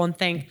pedestal and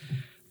think,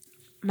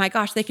 my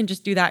gosh, they can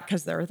just do that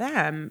because they're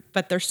them.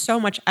 But there's so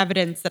much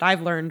evidence that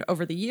I've learned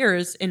over the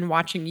years in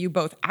watching you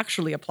both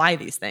actually apply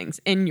these things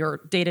in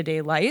your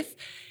day-to-day life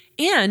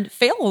and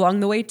fail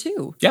along the way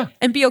too. Yeah.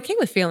 And be okay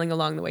with failing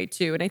along the way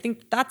too. And I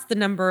think that's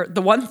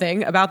the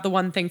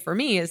one thing for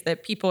me is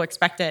that people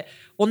expect it.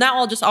 Well, now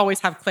I'll just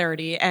always have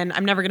clarity and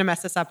I'm never going to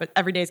mess this up.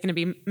 Every day is going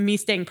to be me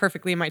staying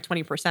perfectly in my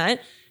 20%.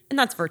 And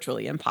that's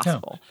virtually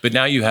impossible. No. But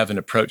now you have an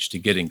approach to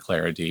getting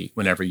clarity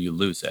whenever you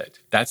lose it.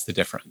 That's the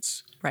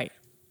difference. Right.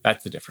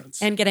 That's the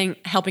difference. And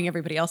helping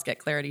everybody else get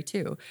clarity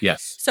too.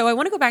 Yes. So I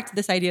want to go back to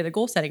this idea of the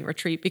goal setting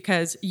retreat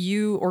because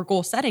you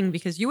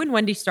and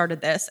Wendy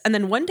started this. And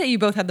then one day you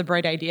both had the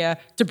bright idea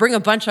to bring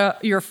a bunch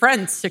of your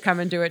friends to come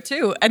and do it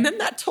too. And then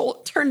that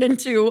turned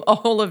into a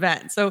whole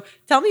event. So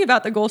tell me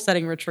about the goal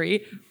setting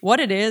retreat, what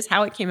it is,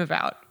 how it came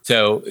about.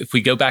 So if we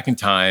go back in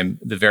time,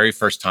 the very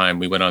first time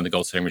we went on the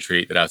goal setting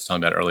retreat that I was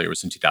talking about earlier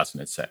was in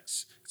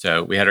 2006.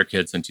 So we had our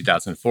kids in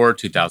 2004,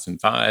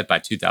 2005. By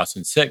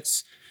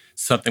 2006,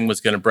 something was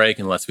going to break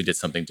unless we did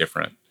something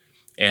different.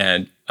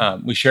 And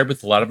we shared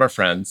with a lot of our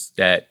friends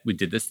that we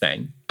did this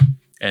thing.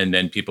 And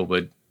then people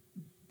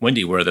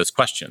Wendy, where are those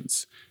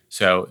questions?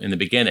 So in the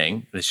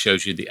beginning, this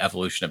shows you the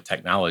evolution of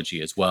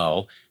technology as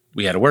well.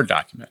 We had a Word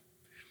document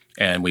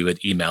and we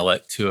would email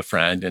it to a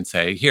friend and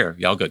say, here,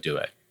 y'all go do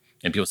it.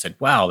 And people said,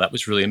 wow, that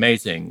was really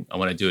amazing. I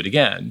want to do it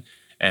again.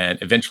 And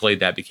eventually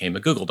that became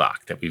a Google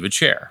Doc that we would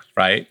share,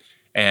 right?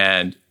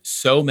 And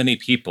so many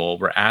people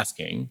were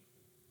asking,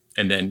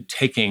 and then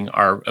taking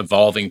our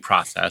evolving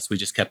process, we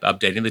just kept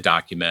updating the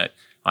document.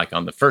 Like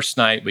on the first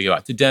night, we go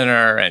out to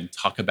dinner and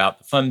talk about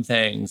the fun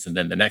things. And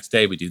then the next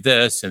day we do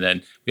this. And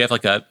then we have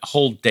like a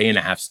whole day and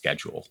a half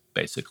schedule,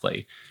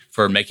 basically,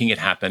 for making it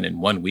happen in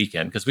one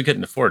weekend because we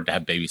couldn't afford to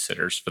have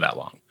babysitters for that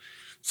long.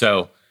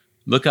 So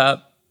look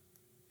up,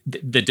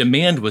 the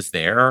demand was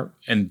there,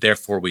 and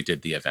therefore we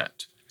did the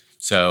event.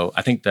 So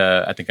I think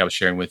I was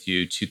sharing with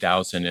you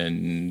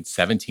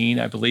 2017,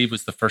 I believe,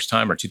 was the first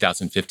time, or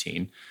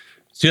 2015.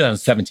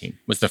 2017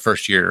 was the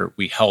first year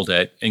we held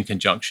it in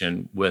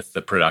conjunction with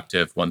the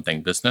Productive One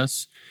Thing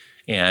business.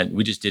 And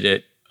we just did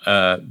it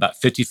about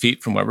 50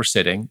 feet from where we're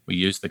sitting. We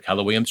used the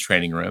Keller Williams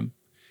training room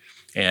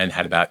and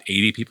had about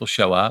 80 people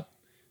show up.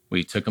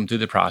 We took them through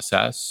the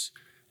process.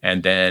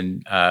 And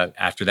then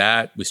after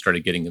that, we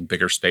started getting in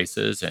bigger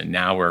spaces. And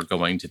now we're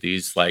going to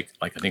these, like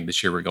I think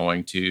this year we're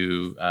going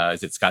to,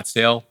 is it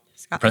Scottsdale?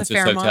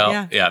 Princess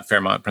Hotel? Yeah,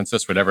 Fairmont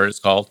Princess, whatever it's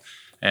called.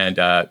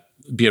 And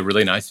be a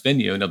really nice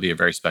venue, and it'll be a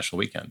very special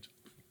weekend.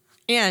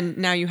 And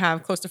now you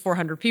have close to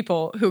 400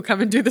 people who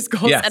come and do this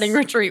goal setting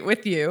retreat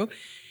with you.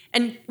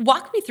 And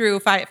walk me through,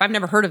 if I've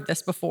never heard of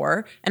this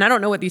before, and I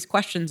don't know what these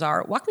questions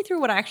are, walk me through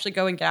what I actually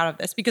go and get out of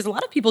this. Because a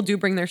lot of people do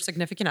bring their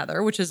significant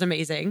other, which is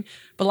amazing.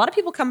 But a lot of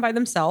people come by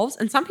themselves,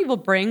 and some people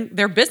bring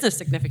their business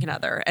significant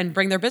other and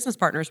bring their business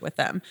partners with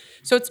them.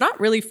 So it's not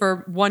really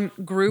for one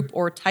group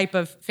or type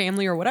of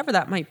family or whatever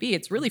that might be.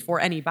 It's really for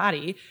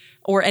anybody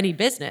or any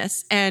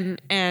business.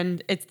 And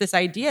it's this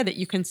idea that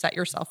you can set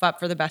yourself up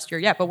for the best year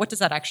yet. But what does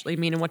that actually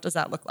mean, and what does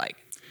that look like?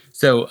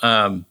 So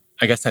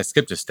I guess I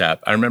skipped a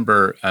step. I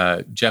remember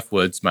Jeff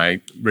Woods,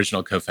 my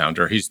original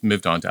co-founder, he's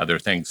moved on to other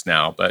things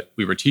now, but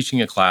we were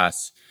teaching a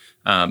class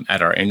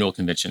at our annual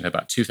convention,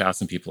 about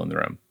 2,000 people in the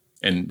room.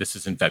 And this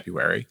is in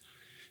February.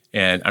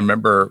 And I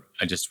remember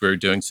we were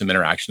doing some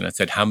interaction. I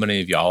said, how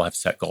many of y'all have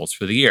set goals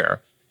for the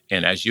year?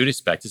 And as you'd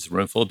expect, it's a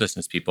room full of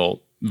business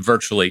people.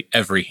 Virtually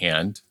every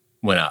hand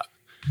went up.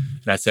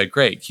 And I said,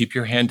 great, keep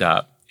your hand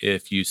up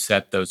if you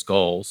set those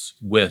goals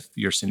with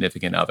your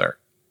significant other.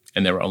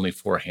 And there were only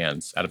 4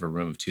 hands out of a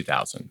room of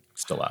 2,000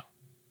 still up.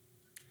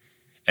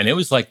 And it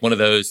was like one of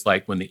those,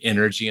 like when the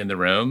energy in the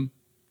room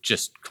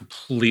just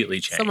completely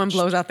changed. Someone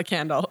blows out the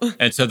candle.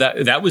 And so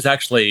that was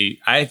actually,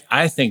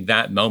 I think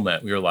that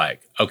moment we were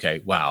like,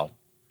 okay, wow,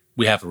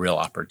 we have a real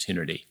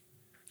opportunity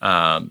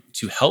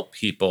to help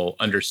people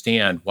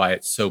understand why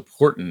it's so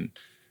important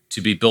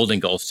to be building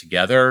goals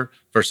together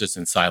versus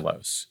in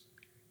silos.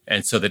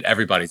 And so that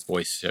everybody's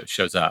voice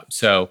shows up.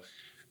 So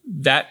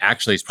that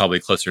actually is probably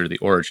closer to the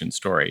origin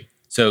story.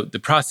 So the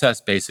process,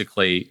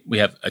 basically, we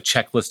have a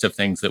checklist of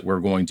things that we're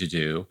going to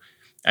do.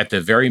 At the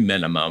very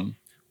minimum,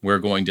 we're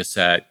going to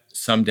set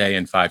someday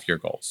and 5-year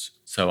goals.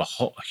 So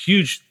a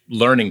huge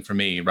learning for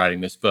me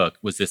writing this book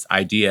was this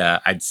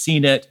idea. I'd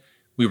seen it.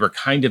 We were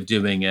kind of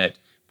doing it,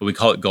 but we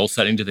call it goal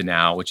setting to the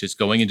now, which is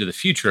going into the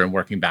future and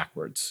working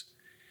backwards.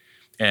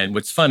 And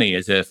what's funny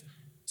is if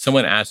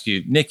someone asked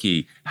you,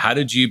 Nikki, how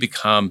did you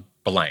become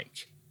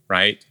blank,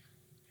 right?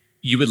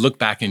 You would look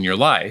back in your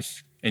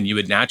life and you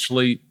would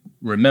naturally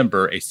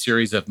remember a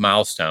series of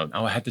milestones.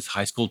 Oh, I had this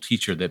high school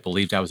teacher that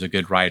believed I was a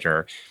good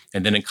writer.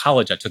 And then in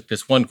college, I took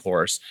this one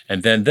course,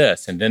 and then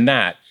this, and then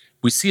that.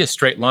 We see a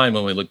straight line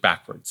when we look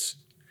backwards.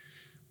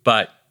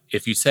 But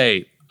if you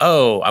say,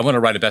 oh, I want to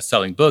write a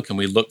best-selling book, and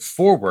we look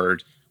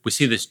forward, we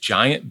see this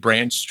giant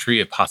branch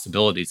tree of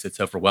possibilities that's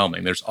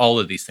overwhelming. There's all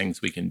of these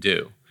things we can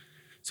do.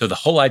 So the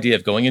whole idea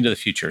of going into the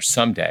future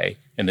someday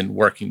and then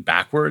working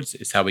backwards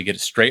is how we get a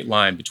straight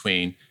line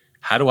between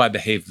how do I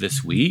behave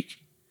this week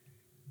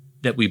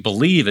that we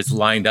believe is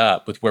lined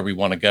up with where we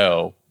want to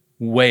go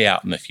way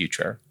out in the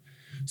future.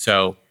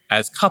 So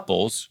as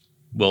couples,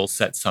 we'll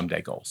set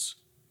someday goals,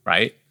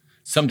 right?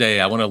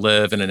 Someday I want to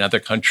live in another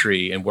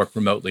country and work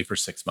remotely for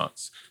 6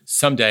 months.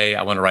 Someday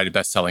I want to write a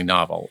best-selling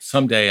novel.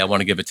 Someday I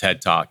want to give a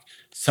TED Talk.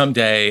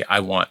 Someday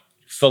I want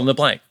fill in the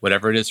blank,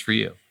 whatever it is for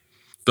you.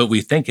 But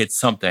we think it's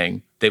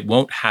something that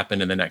won't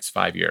happen in the next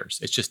 5 years.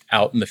 It's just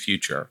out in the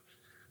future.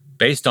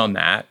 Based on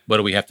that, what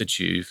do we have to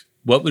achieve?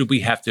 What would we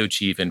have to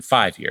achieve in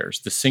 5 years?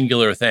 The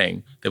singular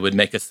thing that would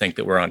make us think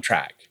that we're on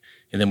track.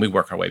 And then we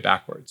work our way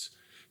backwards.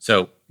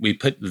 So we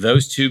put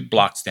those 2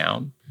 blocks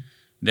down.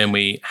 Then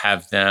we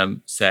have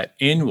them set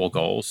annual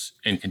goals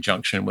in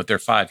conjunction with their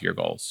 5-year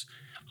goals.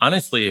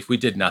 Honestly, if we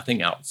did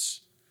nothing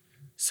else,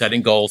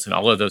 setting goals in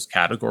all of those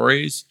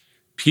categories,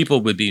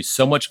 people would be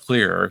so much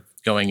clearer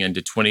going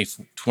into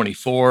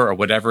 2024 or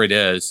whatever it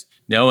is,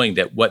 knowing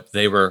that what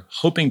they were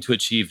hoping to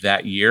achieve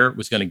that year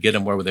was going to get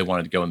them where they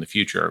wanted to go in the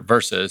future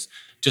versus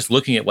just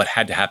looking at what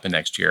had to happen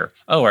next year.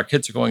 Oh, our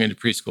kids are going into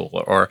preschool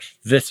or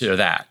this or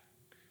that.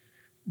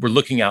 We're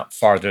looking out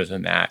farther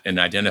than that and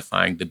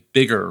identifying the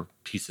bigger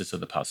pieces of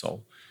the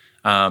puzzle.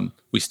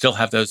 We still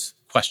have those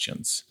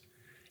questions,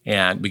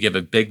 and we give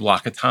a big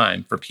block of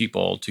time for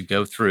people to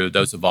go through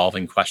those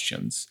evolving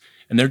questions.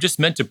 And they're just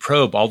meant to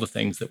probe all the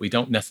things that we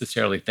don't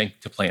necessarily think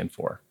to plan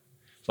for,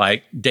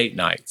 like date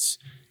nights,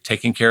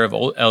 taking care of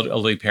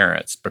elderly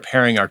parents,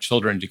 preparing our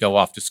children to go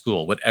off to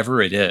school,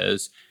 whatever it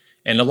is.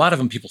 And a lot of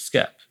them people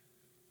skip.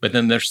 But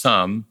then there's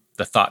some,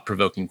 the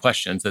thought-provoking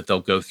questions that they'll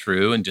go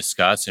through and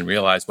discuss and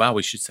realize, wow,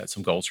 we should set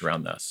some goals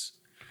around this.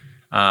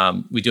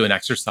 We do an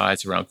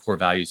exercise around core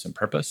values and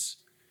purpose,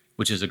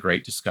 which is a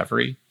great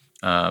discovery.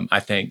 I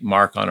think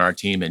Mark on our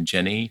team and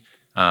Jenny,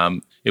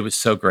 it was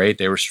so great.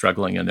 They were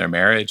struggling in their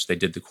marriage. They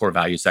did the core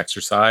values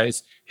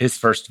exercise. His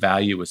first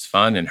value was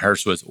fun and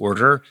hers was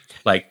order,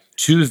 like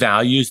 2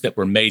 values that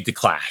were made to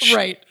clash.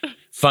 Right.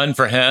 Fun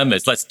for him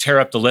is let's tear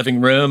up the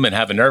living room and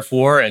have a Nerf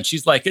war. And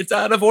she's like, it's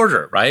out of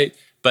order, right?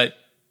 But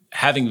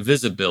having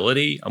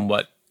visibility on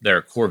what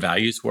their core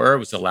values were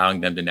was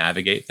allowing them to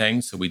navigate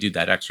things. So we do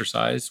that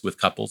exercise with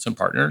couples and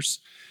partners.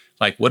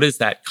 Like, what is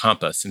that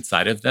compass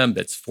inside of them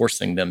that's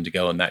forcing them to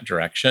go in that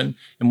direction?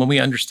 And when we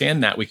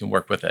understand that, we can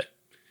work with it.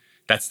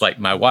 That's like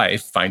my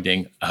wife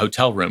finding a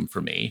hotel room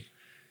for me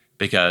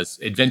because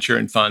adventure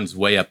and fun's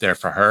way up there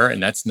for her.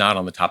 And that's not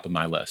on the top of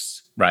my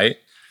list, right?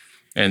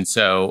 And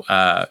so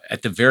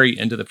at the very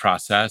end of the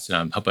process, and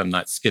I hope I'm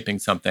not skipping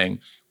something,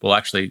 we'll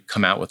actually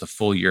come out with a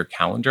full year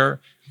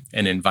calendar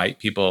and invite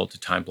people to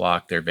time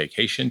block their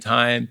vacation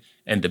time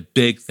and the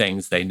big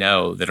things they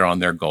know that are on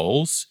their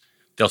goals.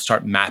 They'll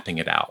start mapping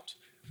it out.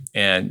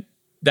 And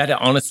that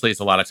honestly is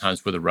a lot of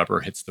times where the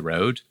rubber hits the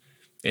road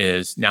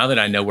is now that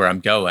I know where I'm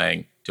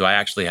going, do I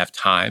actually have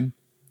time?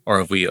 Or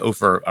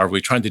are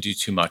we trying to do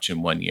too much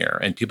in 1 year?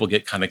 And people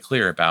get kind of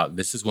clear about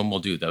this is when we'll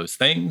do those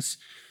things.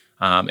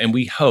 And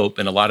we hope,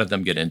 and a lot of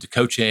them get into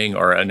coaching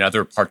or in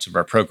other parts of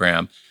our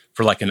program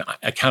for like an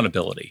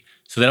accountability.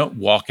 So they don't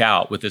walk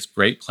out with this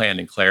great plan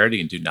and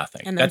clarity and do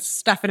nothing. And then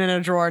stuff it in a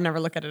drawer and never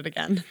look at it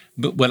again.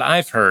 But what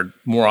I've heard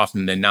more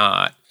often than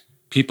not,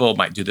 people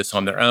might do this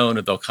on their own,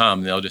 or they'll come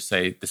and they'll just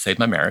say, this saved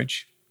my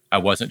marriage. I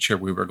wasn't sure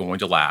we were going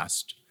to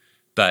last.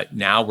 But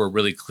now we're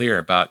really clear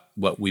about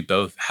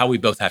how we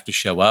both have to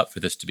show up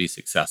for this to be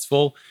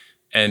successful.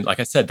 And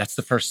like I said, that's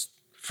the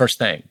first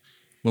thing.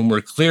 When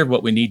we're clear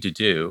what we need to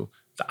do,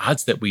 the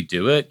odds that we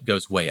do it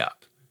goes way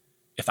up.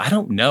 If I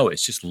don't know,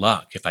 it's just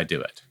luck if I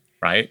do it,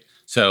 right?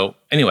 So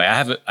anyway,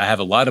 I have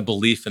a lot of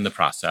belief in the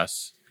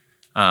process.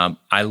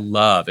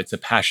 It's a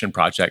passion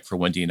project for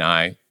Wendy and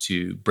I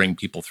to bring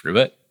people through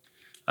it.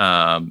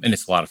 And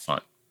it's a lot of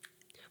fun.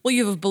 Well,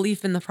 you have a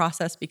belief in the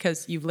process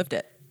because you've lived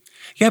it.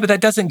 Yeah, but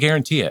that doesn't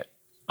guarantee it,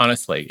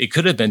 honestly. It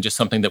could have been just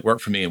something that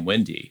worked for me and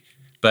Wendy.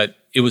 But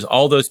it was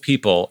all those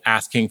people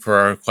asking for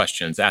our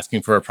questions,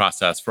 asking for a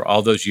process for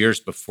all those years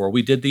before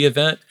we did the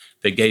event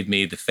that gave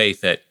me the faith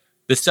that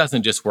this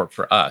doesn't just work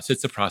for us.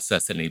 It's a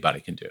process that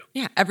anybody can do.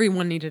 Yeah,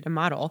 everyone needed a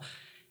model.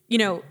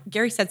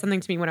 Gary said something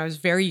to me when I was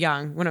very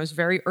young, when I was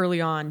very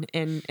early on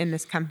in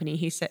this company.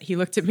 He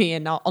looked at me,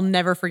 and I'll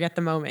never forget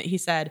the moment. He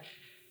said,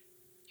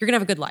 "You're going to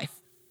have a good life.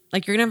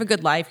 Like, you're going to have a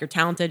good life. You're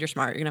talented. You're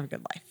smart. You're going to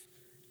have a good life.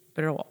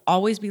 But it will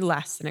always be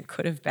less than it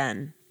could have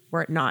been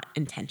were it not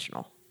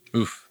intentional."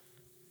 Oof.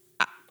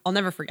 I'll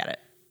never forget it.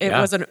 It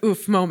was an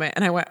oof moment.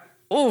 And I went,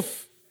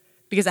 oof,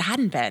 because it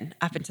hadn't been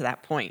up until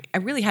that point. I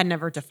really had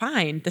never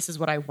defined this is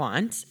what I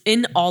want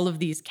in all of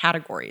these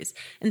categories.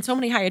 And so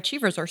many high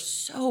achievers are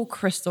so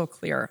crystal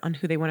clear on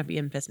who they want to be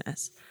in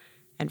business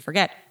and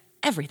forget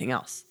everything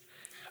else.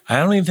 I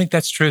don't even think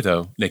that's true,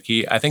 though,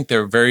 Nikki. I think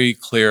they're very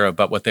clear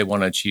about what they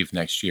want to achieve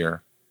next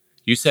year.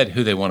 You said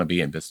who they want to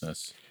be in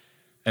business.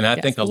 And I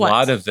think a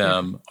lot of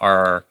them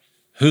are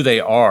who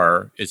they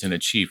are is an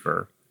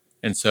achiever.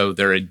 And so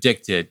they're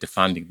addicted to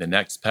finding the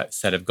next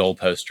set of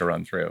goalposts to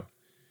run through.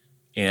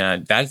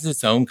 And that is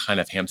its own kind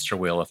of hamster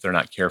wheel if they're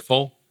not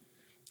careful,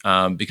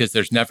 because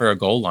there's never a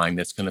goal line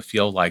that's going to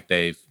feel like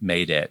they've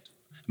made it.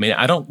 I mean,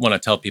 I don't want to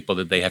tell people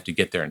that they have to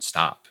get there and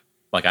stop.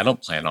 Like, I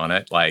don't plan on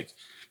it. Like,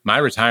 my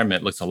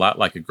retirement looks a lot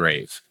like a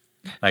grave.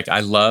 Like,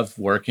 I love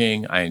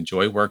working. I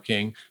enjoy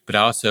working, but I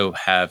also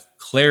have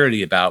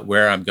clarity about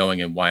where I'm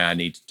going and why I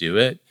need to do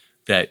it.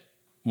 That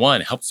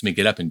one helps me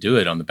get up and do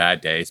it on the bad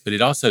days, but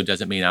it also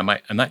doesn't mean I'm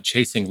not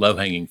chasing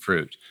low-hanging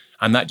fruit.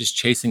 I'm not just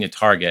chasing a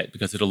target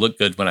because it'll look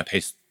good when I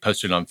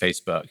post it on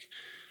Facebook.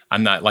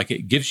 I'm not like,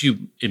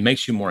 it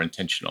makes you more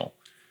intentional.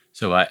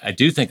 So I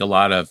do think a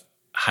lot of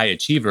high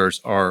achievers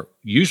are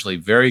usually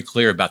very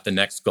clear about the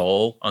next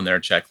goal on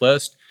their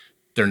checklist.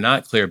 They're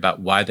not clear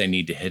about why they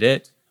need to hit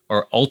it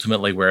or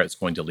ultimately where it's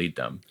going to lead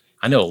them.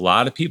 I know a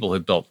lot of people who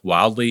have built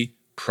wildly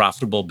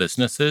profitable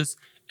businesses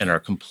and are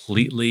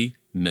completely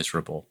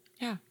miserable.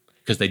 Yeah.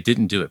 Because they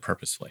didn't do it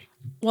purposefully.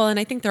 Well, and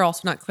I think they're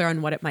also not clear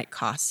on what it might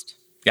cost.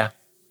 Yeah.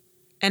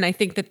 And I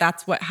think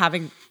that's what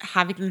having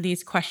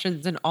these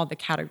questions in all the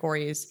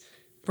categories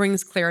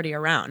brings clarity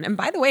around. And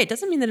by the way, it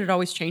doesn't mean that it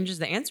always changes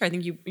the answer. I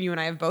think you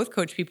and I have both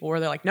coached people where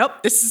they're like,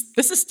 nope, this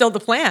is still the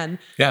plan.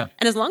 Yeah.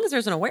 And as long as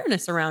there's an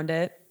awareness around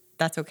it,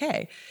 that's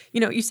okay.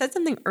 You said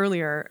something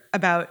earlier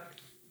about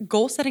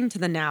goal setting to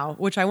the now,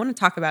 which I want to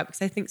talk about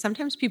because I think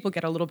sometimes people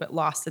get a little bit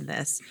lost in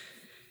this.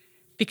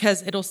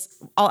 Because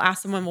I'll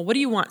ask someone, well, what do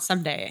you want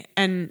someday?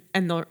 And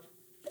they'll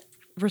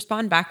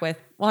respond back with,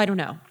 well, I don't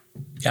know.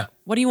 Yeah.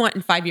 What do you want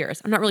in 5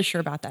 years? I'm not really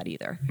sure about that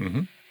either.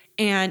 Mm-hmm.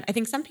 And I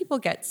think some people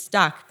get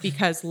stuck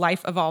because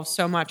life evolves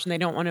so much and they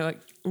don't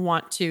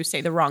want to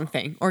say the wrong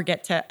thing or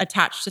get to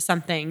attach to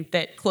something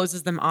that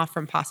closes them off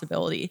from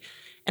possibility.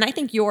 And I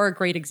think you're a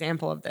great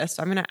example of this.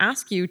 So I'm going to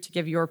ask you to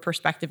give your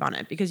perspective on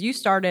it because you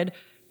started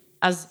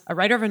as a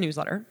writer of a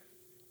newsletter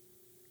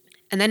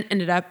and then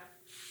ended up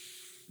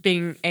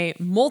being a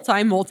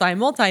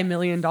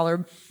multi-million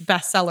dollar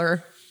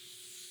bestseller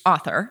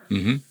author.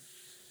 Mm-hmm.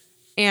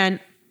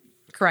 And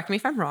correct me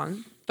if I'm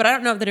wrong, but I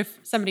don't know that if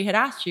somebody had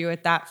asked you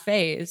at that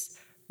phase,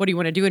 what do you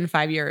want to do in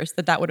 5 years,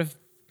 that would have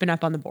been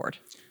up on the board.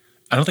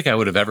 I don't think I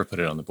would have ever put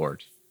it on the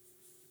board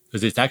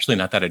because it's actually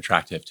not that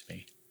attractive to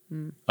me.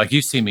 Mm. Like,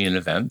 you see me in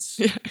events.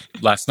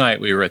 Last night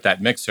we were at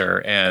that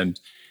mixer and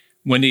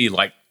Wendy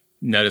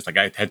noticed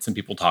I had some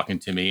people talking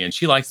to me and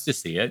she likes to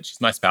see it. She's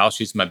my spouse.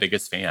 She's my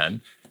biggest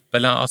fan.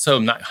 But I also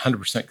am not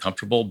 100%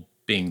 comfortable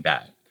being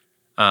that.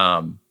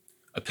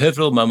 A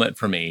pivotal moment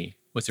for me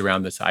was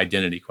around this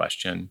identity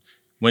question.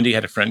 Wendy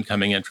had a friend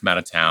coming in from out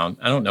of town.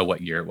 I don't know what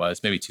year it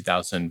was, maybe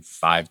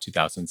 2005,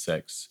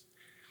 2006.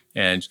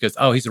 And she goes,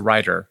 oh, he's a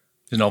writer.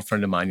 He's an old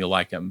friend of mine. You'll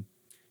like him.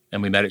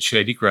 And we met at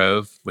Shady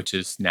Grove, which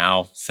is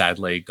now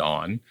sadly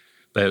gone.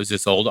 But it was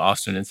this old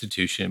Austin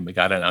institution. We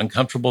got an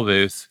uncomfortable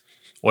booth,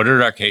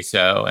 ordered our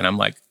queso. And I'm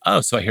like, oh,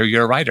 so I hear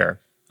you're a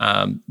writer.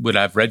 Would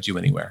I have read you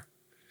anywhere?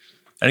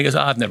 And he goes,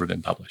 oh, I've never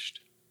been published.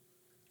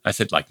 I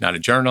said, not a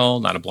journal,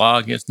 not a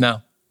blog? He goes,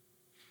 no.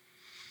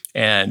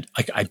 And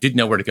I didn't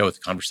know where to go with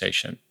the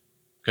conversation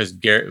because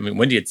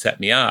Wendy had set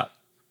me up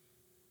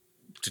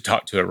to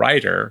talk to a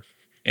writer,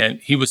 and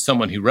he was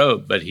someone who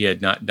wrote, but he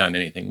had not done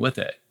anything with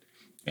it.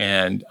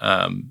 And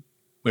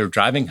we were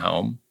driving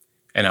home,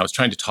 and I was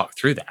trying to talk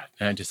through that.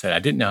 And I just said, I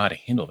didn't know how to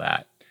handle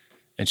that.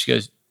 And she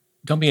goes,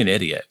 don't be an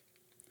idiot.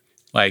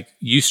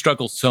 You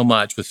struggle so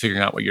much with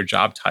figuring out what your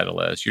job title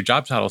is. Your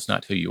job title is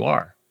not who you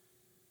are.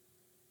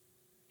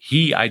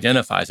 He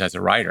identifies as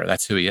a writer.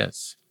 That's who he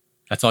is.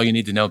 That's all you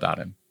need to know about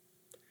him.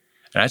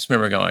 And I just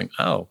remember going,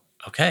 oh,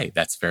 okay,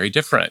 that's very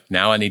different.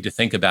 Now I need to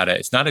think about it.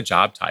 It's not a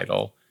job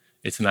title.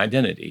 It's an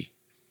identity.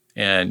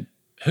 And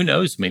who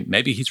knows?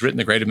 Maybe he's written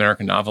the great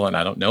American novel and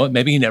I don't know it.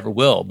 Maybe he never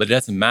will, but it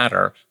doesn't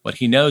matter. What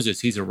he knows is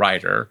he's a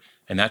writer,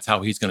 and that's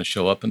how he's going to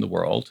show up in the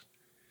world.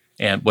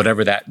 And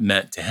whatever that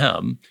meant to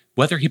him,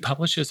 whether he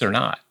publishes or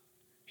not.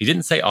 He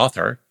didn't say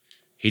author.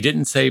 He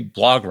didn't say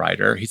blog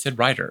writer, he said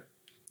writer.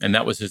 And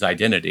that was his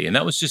identity. And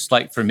that was just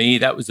like, for me,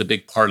 that was a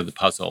big part of the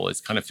puzzle,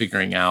 is kind of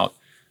figuring out.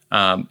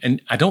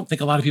 And I don't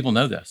think a lot of people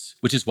know this,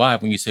 which is why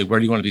when you say, where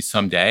do you want to be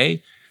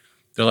someday?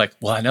 They're like,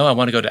 well, I know I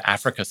want to go to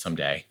Africa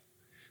someday.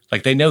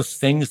 Like, they know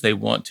things they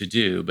want to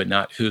do, but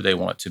not who they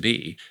want to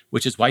be,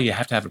 which is why you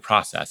have to have a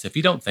process. If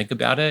you don't think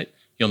about it,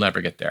 you'll never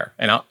get there.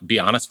 And I'll be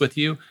honest with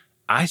you,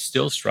 I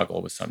still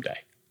struggle with someday.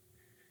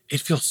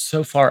 It feels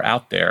so far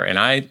out there, and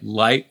I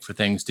like for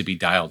things to be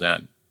dialed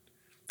in.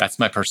 That's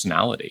my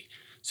personality.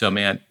 So,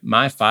 man,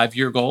 my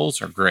 5-year goals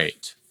are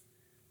great.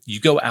 You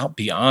go out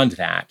beyond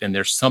that, and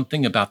there's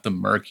something about the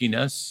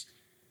murkiness.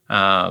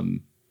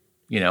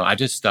 I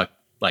just stuck.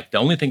 Like, the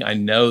only thing I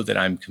know that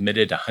I'm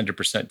committed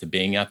 100% to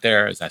being out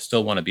there is I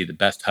still want to be the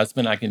best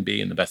husband I can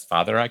be and the best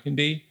father I can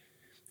be,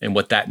 and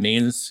what that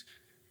means.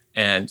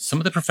 And some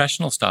of the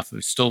professional stuff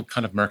is still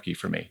kind of murky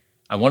for me.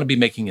 I want to be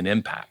making an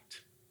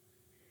impact,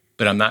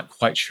 but I'm not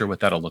quite sure what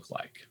that'll look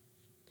like.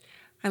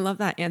 I love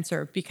that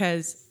answer,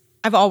 because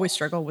I've always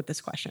struggled with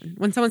this question.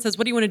 When someone says,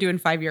 what do you want to do in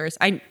 5 years?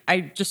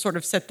 I just sort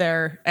of sit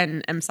there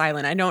and am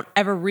silent. I don't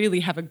ever really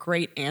have a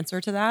great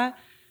answer to that.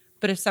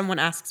 But if someone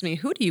asks me,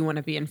 who do you want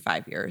to be in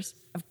 5 years?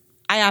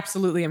 I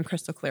absolutely am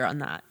crystal clear on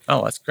that.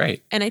 Oh, that's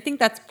great. And I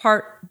think it's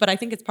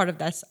part of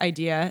this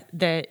idea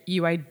that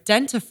you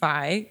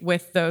identify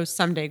with those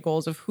someday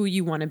goals of who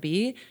you want to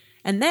be.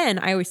 And then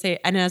I always say,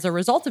 and as a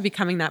result of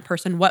becoming that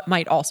person, what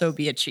might also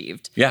be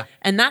achieved? Yeah.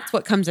 And that's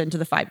what comes into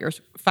the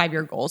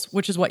 5-year goals,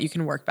 which is what you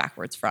can work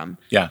backwards from.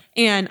 Yeah.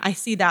 And I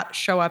see that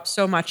show up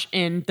so much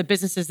in the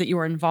businesses that you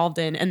were involved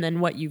in, and then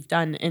what you've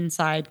done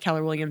inside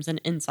Keller Williams and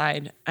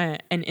inside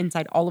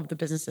all of the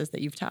businesses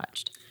that you've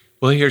touched.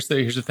 Well, here's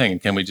the thing.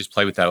 Can we just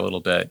play with that a little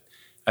bit?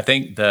 I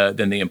think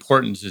then the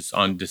importance is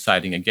on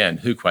deciding, again,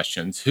 who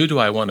questions. Who do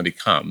I want to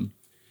become?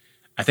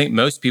 I think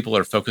most people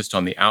are focused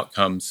on the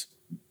outcomes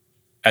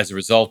as a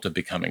result of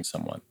becoming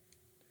someone,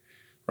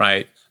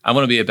 right? I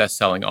want to be a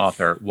best-selling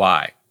author.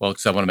 Why? Well,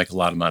 because I want to make a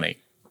lot of money.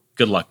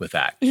 Good luck with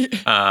that.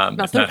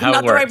 Not the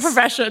right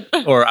profession.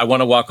 Or I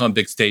want to walk on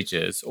big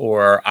stages,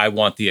 or I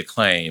want the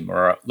acclaim,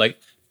 or like,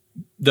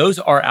 those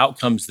are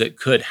outcomes that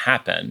could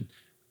happen.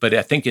 But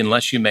I think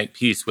unless you make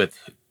peace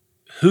with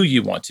who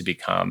you want to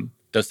become,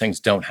 those things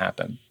don't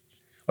happen,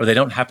 or they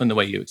don't happen the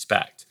way you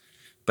expect.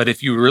 But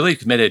if you're really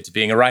committed to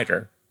being a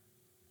writer,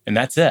 and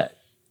that's it,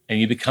 and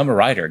you become a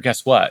writer,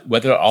 guess what?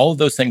 Whether all of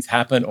those things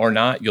happen or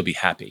not, you'll be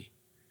happy.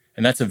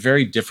 And that's a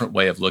very different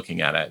way of looking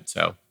at it.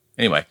 So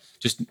anyway,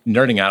 just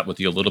nerding out with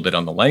you a little bit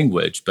on the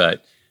language,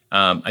 but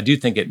I do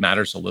think it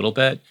matters a little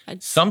bit.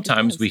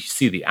 Sometimes we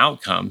see the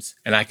outcomes,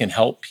 and I can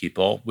help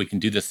people. We can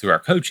do this through our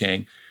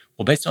coaching.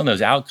 Well, based on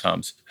those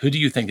outcomes, who do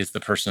you think is the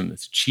person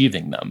that's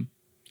achieving them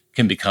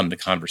can become the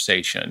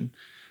conversation?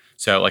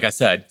 So like I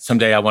said,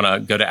 someday I want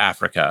to go to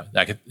Africa.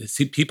 I could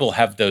see people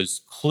have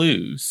those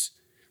clues,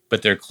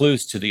 but they're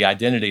clues to the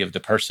identity of the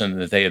person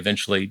that they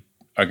eventually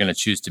are going to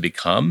choose to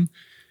become.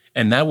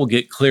 And that will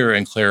get clearer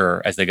and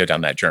clearer as they go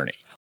down that journey.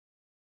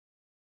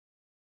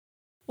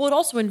 Well, it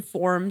also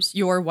informs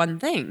your one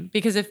thing,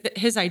 because if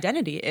his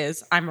identity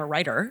is, I'm a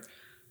writer,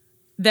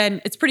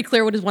 then it's pretty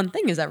clear what his one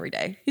thing is every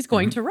day. He's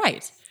going to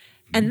write.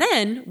 And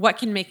then what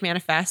can make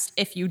manifest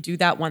if you do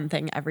that one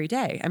thing every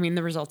day? I mean,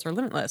 the results are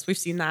limitless. We've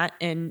seen that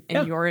in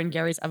your and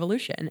Gary's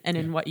evolution and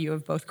in what you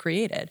have both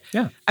created.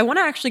 Yeah. I want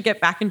to actually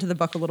get back into the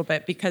book a little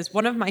bit, because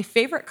one of my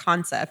favorite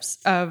concepts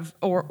of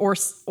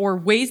or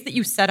ways that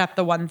you set up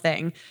the one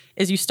thing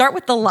is you start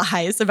with the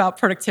lies about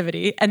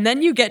productivity, and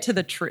then you get to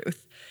the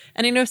truth.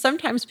 And I know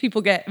sometimes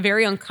people get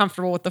very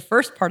uncomfortable with the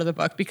first part of the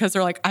book because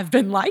they're like, I've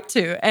been lied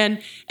to.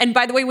 And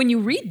by the way, when you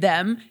read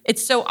them,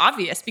 it's so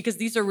obvious, because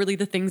these are really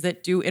the things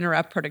that do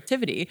interrupt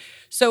productivity.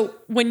 So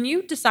when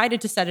you decided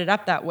to set it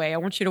up that way, I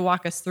want you to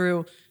walk us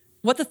through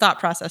what the thought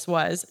process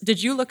was.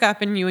 Did you look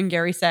up and you and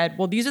Gary said,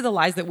 well, these are the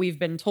lies that we've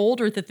been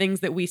told, or the things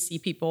that we see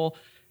people,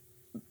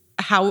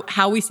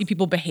 how we see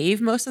people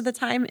behave most of the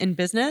time in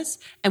business,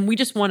 and we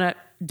just want to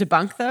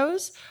debunk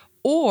those?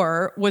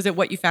 Or was it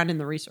what you found in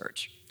the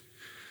research?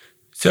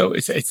 So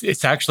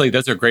it's actually,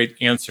 those are great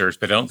answers,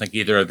 but I don't think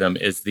either of them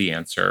is the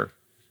answer.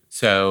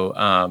 So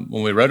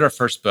when we wrote our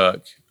first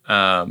book,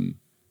 Gary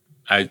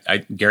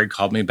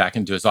called me back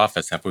into his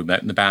office after we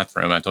met in the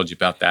bathroom. I told you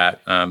about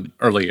that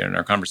earlier in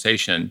our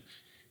conversation.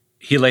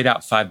 He laid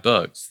out 5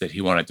 books that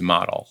he wanted to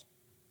model,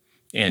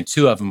 and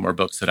 2 of them were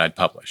books that I'd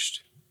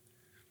published.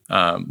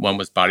 One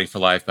was Body for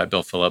Life by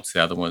Bill Phillips.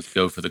 The other one was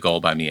Go for the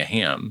Goal by Mia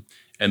Hamm.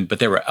 But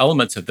there were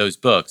elements of those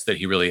books that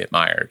he really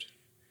admired.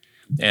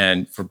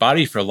 And for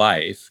Body for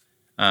Life,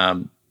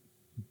 and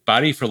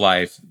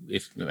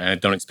I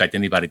don't expect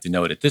anybody to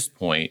know it at this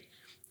point,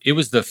 it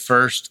was the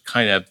first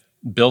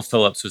Bill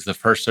Phillips was the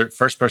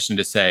first person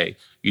to say,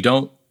 you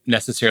don't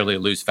necessarily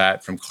lose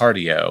fat from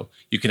cardio.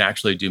 You can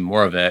actually do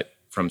more of it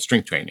from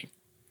strength training.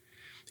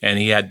 And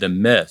he had the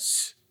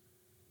myths,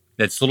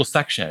 this little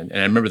section. And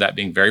I remember that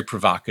being very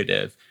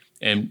provocative.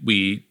 And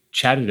we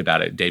chatted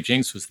about it. Dave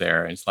Jenks was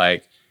there. And it's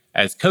like,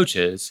 as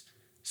coaches,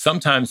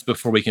 sometimes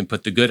before we can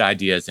put the good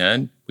ideas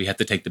in, we have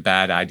to take the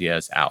bad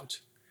ideas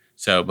out.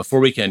 So before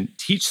we can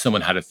teach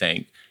someone how to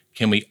think,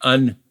 can we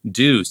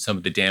undo some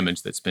of the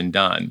damage that's been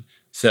done?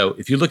 So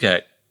if you look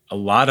at a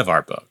lot of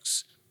our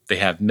books, they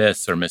have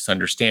myths or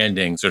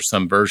misunderstandings or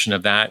some version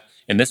of that.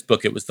 In this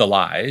book, it was the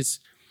lies.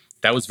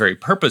 That was very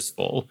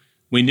purposeful.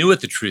 We knew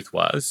what the truth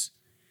was.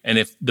 And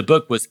if the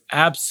book was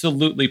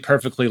absolutely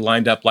perfectly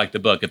lined up like the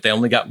book, if they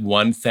only got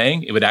one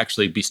thing, it would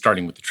actually be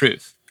starting with the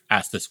truth.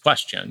 Ask this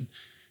question.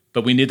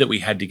 But we knew that we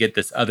had to get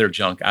this other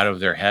junk out of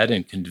their head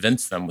and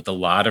convince them with a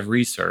lot of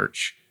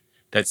research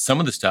that some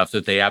of the stuff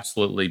that they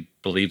absolutely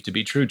believed to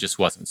be true just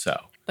wasn't so.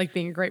 Like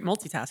being a great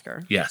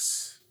multitasker.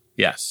 Yes.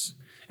 Yes.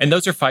 And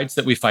those are fights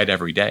that we fight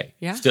every day.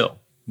 Yeah. Still.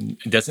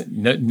 It doesn't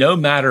no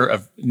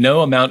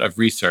amount of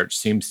research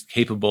seems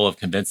capable of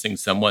convincing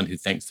someone who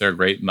thinks they're a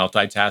great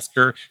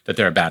multitasker that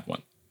they're a bad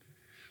one.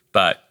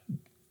 But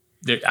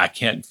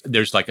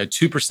there's like a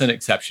 2%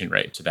 exception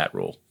rate to that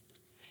rule.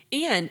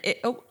 And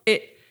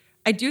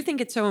I do think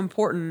it's so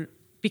important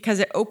because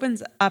it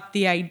opens up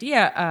the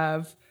idea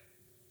of,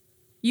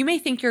 you may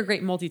think you're a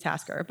great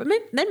multitasker, but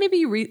then maybe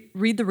you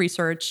read the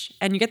research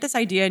and you get this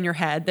idea in your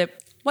head that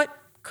what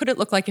could it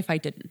look like if I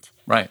didn't?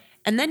 Right.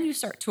 And then you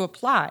start to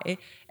apply.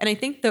 And I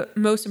think the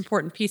most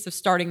important piece of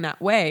starting that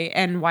way,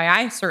 and why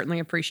I certainly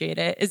appreciate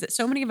it, is that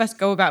so many of us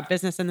go about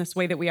business in this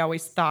way that we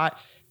always thought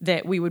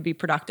that we would be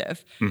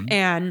productive. Mm-hmm.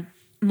 And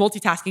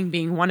multitasking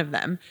being one of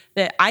them,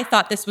 that I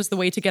thought this was the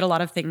way to get a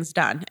lot of things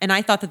done. And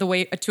I thought that the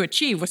way to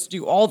achieve was to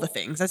do all the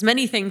things, as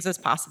many things as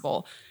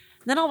possible.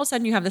 And then all of a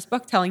sudden you have this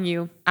book telling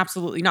you,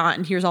 absolutely not.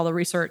 And here's all the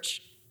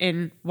research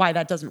in why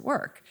that doesn't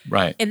work.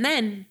 Right. And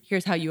then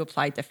here's how you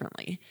apply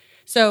differently.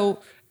 So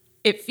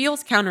it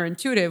feels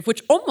counterintuitive,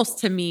 which almost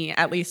to me,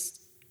 at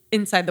least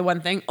inside the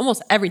one thing,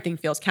 almost everything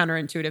feels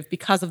counterintuitive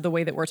because of the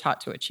way that we're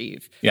taught to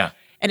achieve. Yeah.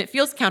 And it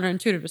feels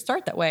counterintuitive to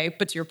start that way,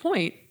 but to your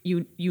point,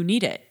 you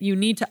need it. You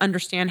need to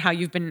understand how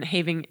you've been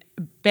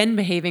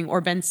behaving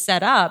or been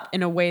set up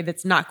in a way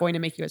that's not going to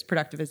make you as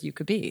productive as you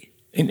could be.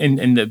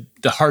 And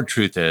the hard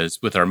truth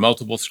is, with our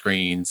multiple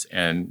screens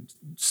and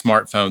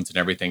smartphones and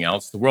everything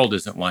else, the world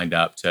isn't lined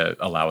up to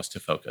allow us to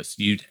focus.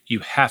 You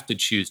have to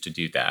choose to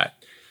do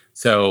that.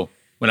 So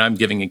when I'm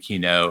giving a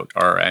keynote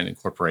or an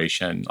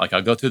incorporation, like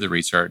I'll go through the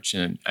research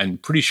and I'm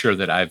pretty sure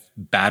that I've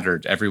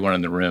battered everyone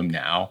in the room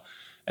now.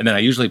 And then I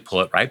usually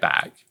pull it right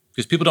back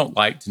because people don't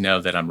like to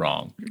know that I'm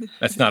wrong.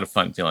 That's not a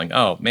fun feeling.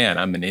 Oh man,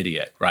 I'm an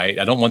idiot, right?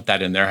 I don't want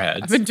that in their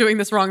heads. I've been doing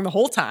this wrong the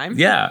whole time.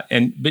 Yeah.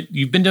 But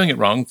you've been doing it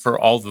wrong for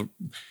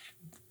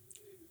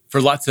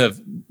lots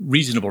of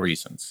reasonable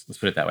reasons. Let's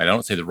put it that way. I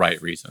don't say the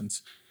right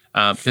reasons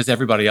because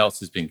everybody else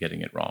has been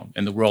getting it wrong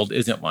and the world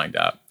isn't lined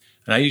up.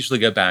 And I usually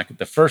go back.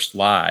 The first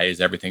lie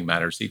is everything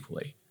matters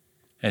equally.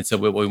 And so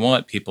what we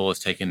want people is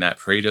taking that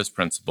Pareto's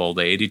principle,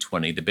 the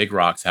 80-20, the big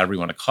rocks, however you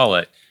want to call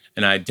it,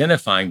 and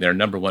identifying their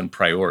number one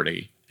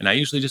priority. And I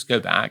usually just go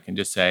back and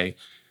just say,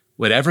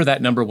 whatever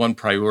that number one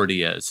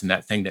priority is and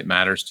that thing that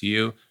matters to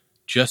you,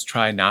 just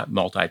try not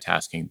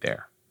multitasking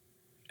there.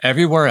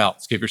 Everywhere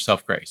else, give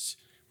yourself grace.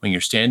 When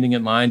you're standing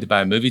in line to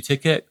buy a movie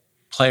ticket,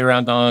 play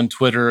around on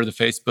Twitter, the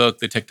Facebook,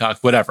 the TikTok,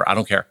 whatever. I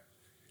don't care.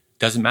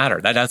 Doesn't matter.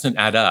 That doesn't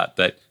add up.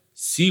 But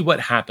see what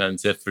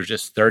happens if for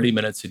just 30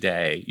 minutes a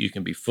day, you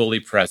can be fully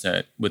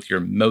present with your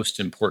most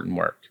important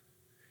work.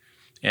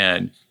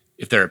 And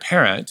if they're a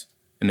parent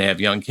and they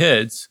have young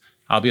kids,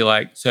 I'll be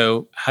like,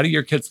 so how do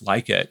your kids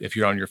like it if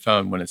you're on your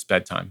phone when it's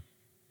bedtime?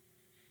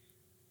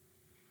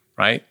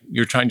 Right?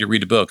 You're trying to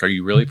read a book. Are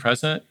you really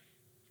present?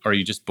 Or are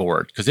you just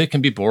bored? Because it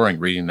can be boring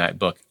reading that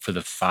book for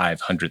the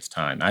 500th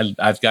time.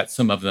 I've got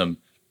some of them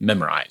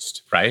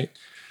memorized, right?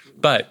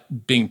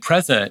 But being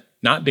present,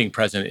 not being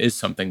present is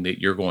something that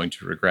you're going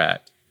to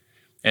regret.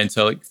 And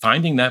so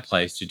finding that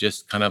place to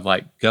just kind of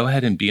like go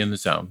ahead and be in the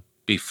zone,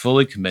 be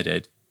fully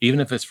committed, even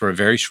if it's for a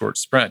very short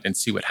sprint, and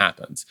see what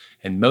happens.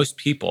 And most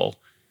people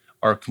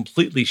are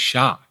completely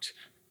shocked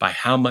by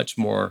how much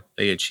more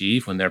they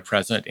achieve when they're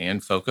present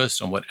and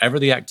focused on whatever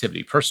the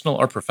activity, personal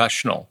or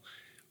professional,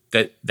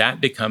 that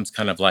becomes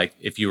kind of like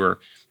if you were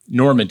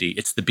Normandy,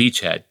 it's the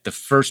beachhead, the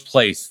first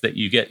place that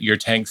you get your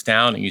tanks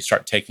down and you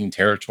start taking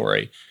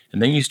territory.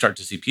 And then you start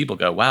to see people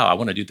go, wow, I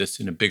want to do this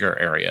in a bigger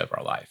area of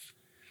our life.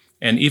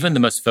 And even the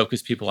most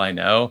focused people I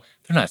know,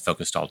 they're not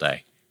focused all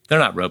day. They're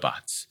not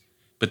robots,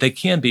 but they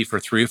can be for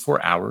 3 or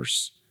 4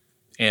 hours.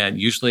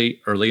 And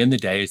usually early in the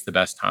day is the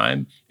best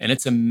time. And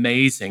it's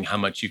amazing how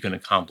much you can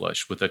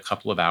accomplish with a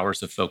couple of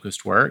hours of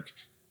focused work.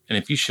 And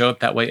if you show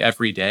up that way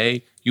every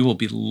day, you will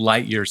be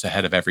light years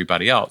ahead of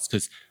everybody else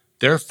because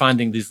they're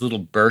finding these little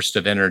bursts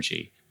of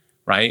energy,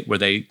 right? Where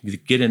they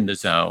get in the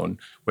zone,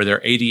 where their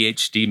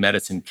ADHD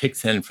medicine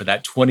kicks in for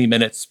that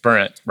 20-minute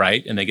sprint,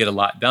 right? And they get a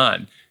lot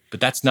done. But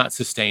that's not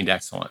sustained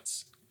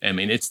excellence. I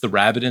mean, it's the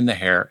rabbit in the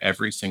hare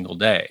every single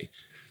day.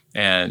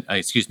 And,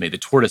 the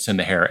tortoise in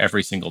the hare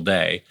every single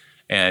day.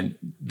 And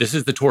this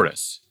is the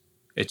tortoise.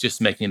 It's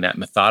just making that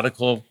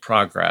methodical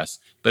progress.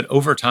 But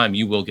over time,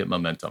 you will get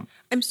momentum.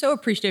 I'm so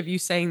appreciative of you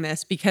saying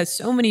this because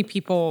so many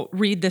people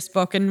read this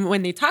book and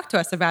when they talk to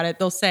us about it,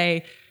 they'll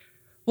say,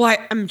 Well,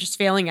 I'm just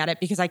failing at it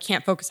because I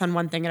can't focus on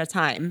one thing at a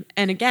time.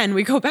 And again,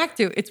 we go back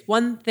to it's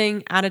one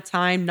thing at a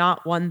time,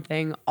 not one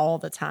thing all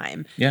the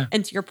time. Yeah.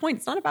 And to your point,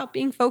 it's not about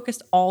being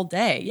focused all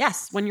day.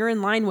 Yes, when you're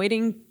in line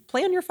waiting,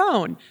 play on your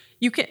phone.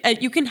 You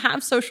can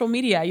have social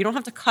media. You don't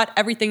have to cut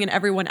everything and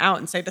everyone out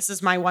and say, this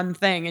is my one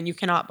thing and you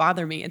cannot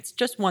bother me. It's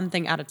just one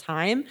thing at a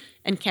time.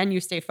 And can you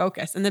stay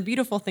focused? And the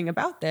beautiful thing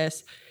about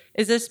this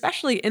is,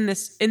 especially in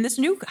this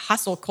new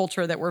hustle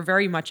culture that we're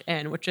very much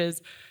in, which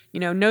is,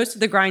 nose to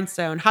the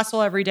grindstone,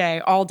 hustle every day,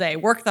 all day,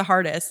 work the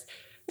hardest.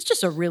 It's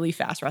just a really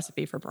fast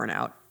recipe for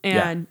burnout.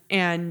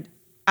 And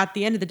at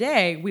the end of the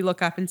day, we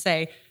look up and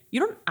say, you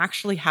don't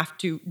actually have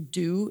to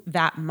do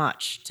that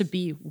much to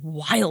be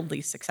wildly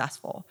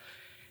successful.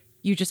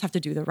 You just have to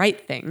do the right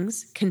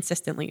things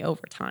consistently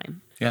over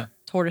time. Yeah.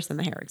 Tortoise and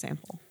the hare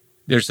example.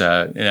 There's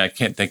and I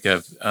can't think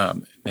of,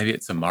 maybe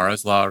it's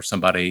Amara's Law or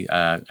somebody.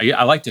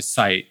 I like to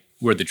cite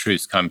where the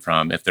truths come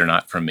from if they're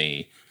not from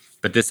me.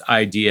 But this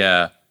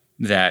idea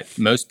that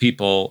most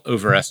people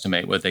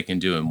overestimate what they can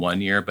do in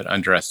 1 year, but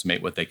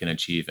underestimate what they can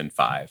achieve in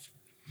 5.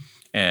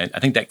 And I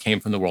think that came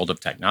from the world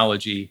of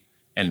technology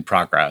and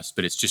progress,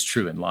 but it's just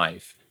true in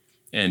life.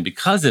 And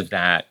because of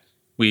that,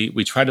 we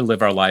try to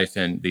live our life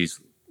in these,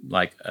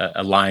 like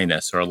a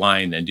lioness or a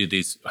lion, and do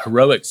these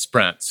heroic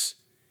sprints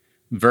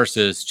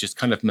versus just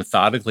kind of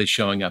methodically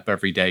showing up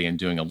every day and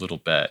doing a little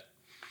bit.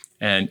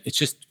 And it's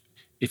just,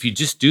 if you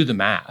just do the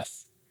math,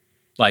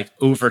 like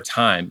over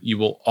time, you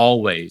will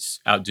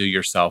always outdo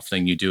yourself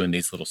than you do in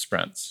these little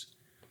sprints.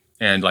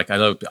 And like,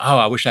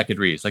 I wish I could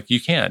read. It's like, you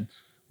can.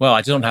 Well,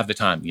 I don't have the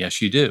time.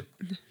 Yes, you do.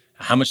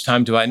 How much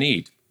time do I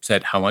need?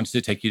 Said, how long does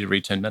it take you to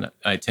read 10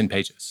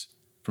 pages?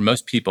 For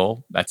most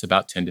people, that's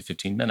about 10 to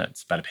 15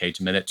 minutes, about a page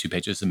a minute, 2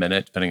 pages a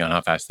minute, depending on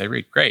how fast they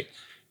read. Great.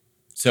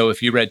 So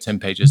if you read 10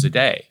 pages a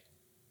day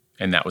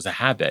and that was a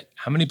habit,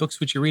 how many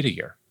books would you read a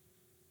year?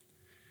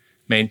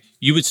 I mean,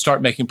 you would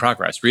start making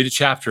progress. Read a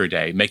chapter a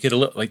day. Make it a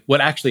little, like, what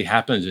actually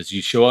happens is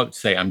you show up and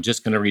say, I'm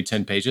just going to read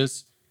 10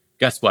 pages.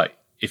 Guess what?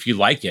 If you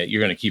like it,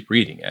 you're going to keep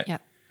reading it. Yeah.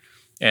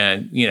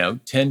 And,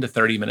 10 to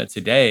 30 minutes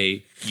a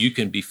day, you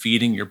can be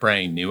feeding your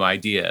brain new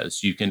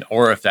ideas. You can,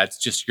 or if that's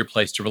just your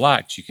place to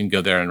relax, you can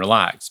go there and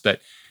relax.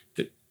 But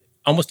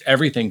almost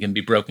everything can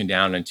be broken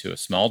down into a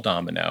small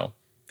domino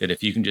that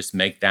if you can just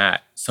make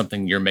that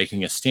something you're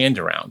making a stand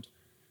around,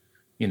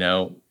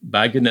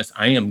 by goodness,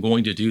 I am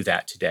going to do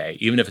that today.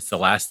 Even if it's the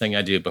last thing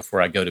I do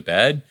before I go to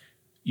bed,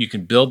 you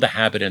can build the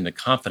habit and the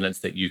confidence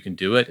that you can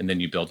do it, and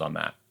then you build on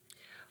that.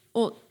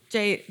 Well,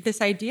 Jay,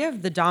 this idea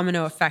of the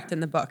domino effect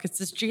in the book, it's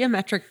this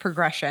geometric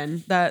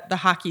progression, the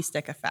hockey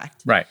stick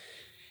effect. Right.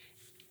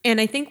 And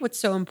I think what's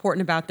so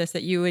important about this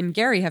that you and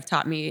Gary have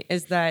taught me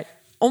is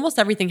that almost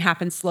everything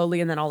happens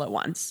slowly and then all at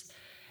once.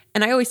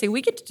 And I always say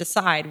we get to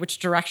decide which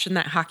direction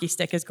that hockey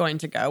stick is going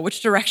to go,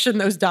 which direction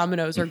those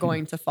dominoes are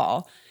going to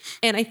fall.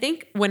 And I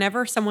think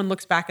whenever someone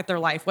looks back at their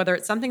life, whether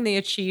it's something they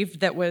achieved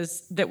that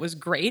was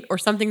great or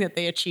something that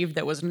they achieved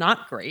that was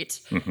not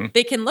great,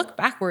 they can look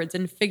backwards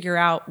and figure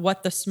out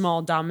what the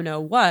small domino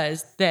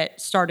was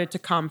that started to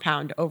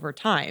compound over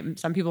time.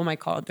 Some people might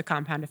call it the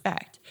compound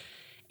effect.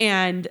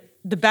 And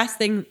the best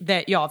thing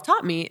that y'all have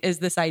taught me is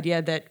this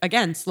idea that,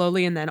 again,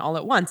 slowly and then all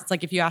at once. It's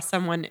like if you ask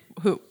someone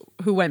who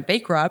went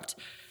bankrupt,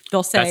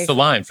 they'll say, that's the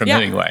line from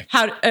Hemingway.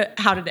 How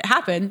did it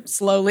happen?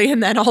 Slowly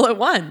and then all at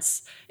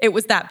once. It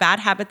was that bad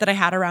habit that I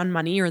had around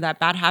money, or that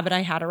bad habit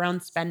I had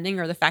around spending,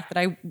 or the fact that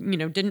I,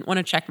 didn't want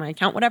to check my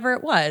account, whatever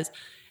it was.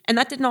 And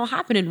that didn't all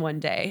happen in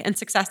one day. And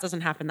success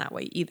doesn't happen that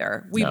way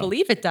either. We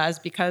believe it does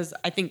because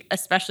I think,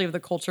 especially of the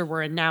culture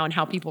we're in now and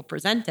how people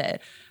present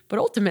it. But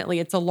ultimately,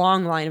 it's a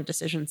long line of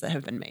decisions that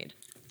have been made.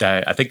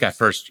 I think I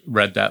first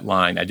read that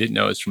line. I didn't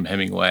know it was from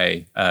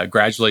Hemingway.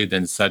 Gradually,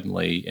 then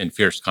suddenly, in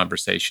Fierce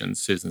Conversations,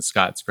 Susan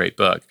Scott's great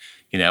book.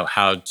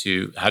 How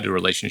do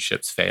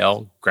relationships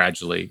fail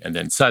gradually and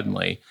then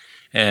suddenly,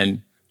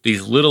 and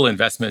these little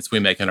investments we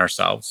make in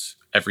ourselves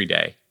every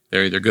day.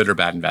 They're either good or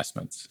bad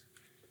investments,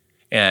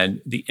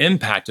 and the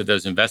impact of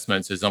those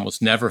investments is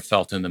almost never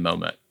felt in the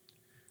moment.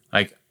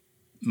 Like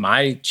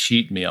my favorite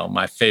cheat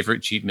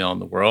meal in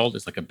the world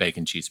is like a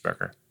bacon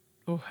cheeseburger.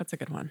 Oh, that's a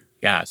good one.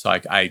 Yeah, so I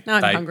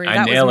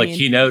That nail was a mean.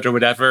 keynote or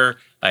whatever.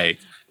 Like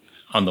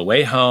on the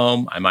way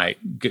home, I might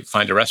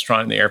find a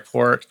restaurant in the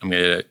airport. I'm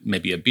going to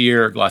maybe a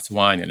beer, a glass of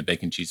wine, and a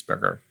bacon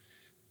cheeseburger.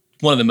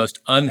 One of the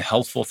most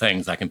unhealthful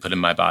things I can put in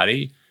my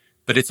body,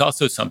 but it's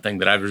also something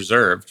that I've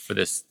reserved for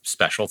this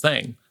special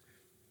thing.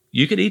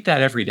 You could eat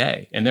that every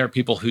day, and there are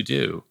people who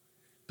do,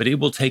 but it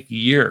will take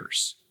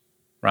years,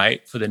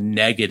 right, for the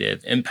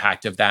negative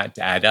impact of that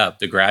to add up,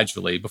 the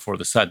gradually before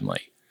the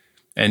suddenly.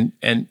 And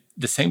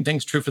the same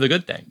thing's true for the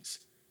good things,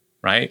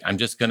 right? I'm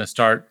just going to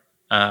start,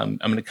 I'm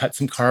going to cut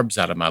some carbs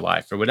out of my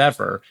life or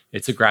whatever.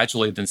 It's a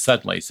gradually then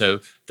suddenly. So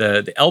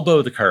the elbow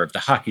of the curve, the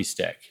hockey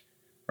stick,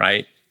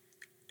 right?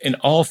 In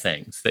all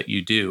things that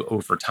you do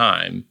over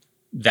time,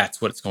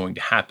 that's what's going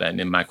to happen.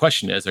 And my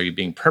question is, are you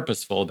being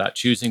purposeful about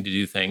choosing to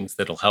do things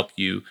that'll help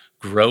you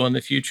grow in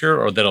the future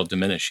or that'll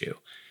diminish you?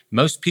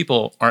 Most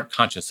people aren't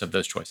conscious of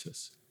those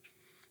choices.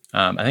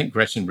 I think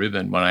Gretchen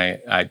Rubin, when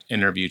I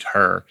interviewed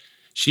her,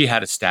 She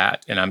had a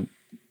stat, and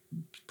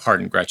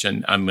pardon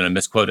Gretchen, I'm going to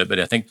misquote it, but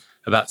I think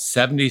about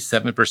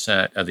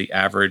 77% of the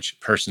average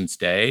person's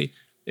day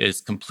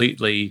is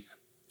completely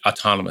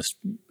autonomous.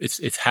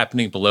 It's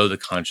happening below the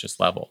conscious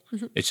level.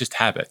 It's just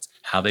habits,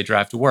 how they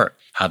drive to work,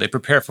 how they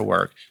prepare for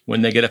work,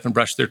 when they get up and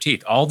brush their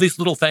teeth, all these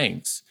little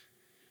things.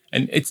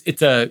 And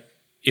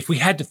if we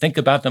had to think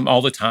about them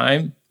all the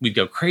time, we'd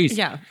go crazy.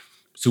 Yeah.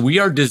 So we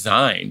are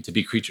designed to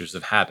be creatures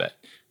of habit.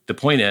 The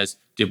point is,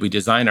 did we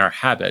design our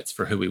habits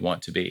for who we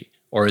want to be?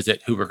 Or is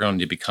it who we're going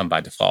to become by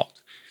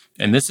default?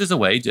 And this is a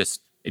way,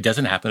 it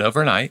doesn't happen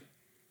overnight.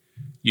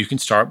 You can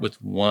start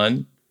with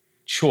one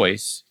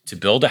choice to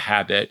build a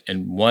habit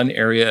in one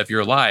area of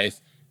your life,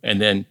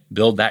 and then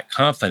build that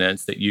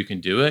confidence that you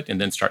can do it,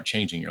 and then start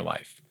changing your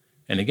life.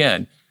 And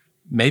again,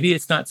 maybe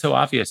it's not so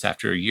obvious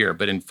after a year,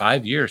 but in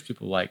 5 years,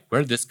 people are like,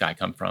 where did this guy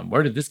come from?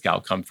 Where did this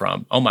gal come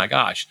from? Oh my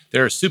gosh,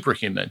 they're a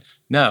superhuman.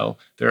 No,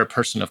 they're a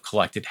person of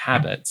collected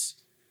habits.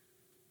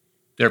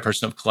 They're a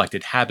person of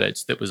collected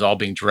habits that was all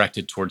being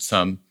directed towards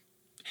some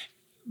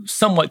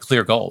somewhat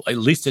clear goal. At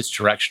least it's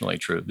directionally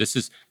true. This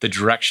is the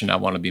direction I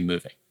want to be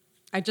moving.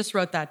 I just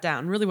wrote that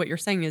down. Really what you're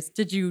saying is,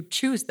 did you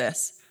choose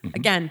this?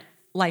 Again,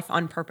 life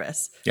on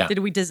purpose. Yeah. Did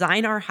we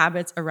design our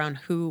habits around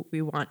who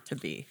we want to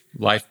be?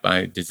 Life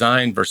by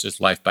design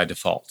versus life by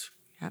default.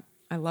 Yeah,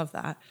 I love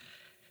that.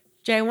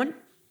 Jay, I want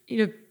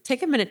you to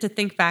take a minute to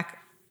think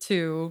back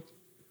to,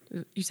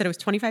 you said it was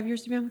 25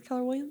 years you've been with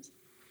Keller Williams?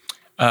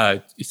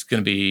 It's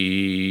going to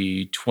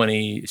be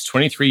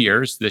 23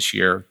 years this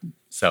year.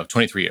 So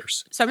 23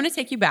 years. So I'm going to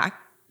take you back.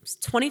 It was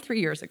 23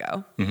 years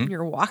ago.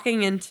 You're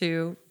walking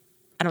into,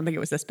 I don't think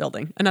it was this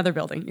building, another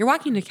building. You're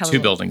walking to Keller Two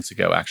Williams. buildings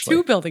ago, actually.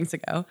 2 buildings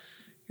ago.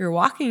 You're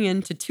walking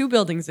into 2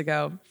 buildings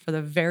ago for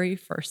the very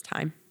first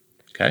time.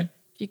 Okay.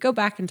 If you go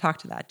back and talk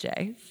to that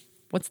Jay,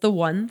 what's the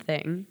one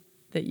thing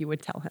that you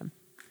would tell him?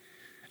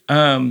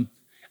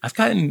 I've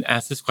gotten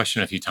asked this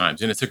question a few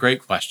times, and it's a great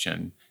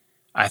question.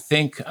 I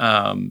think,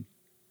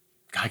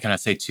 God, can I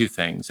say 2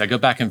 things? I go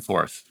back and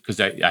forth because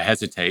I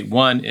hesitate.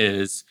 One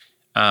is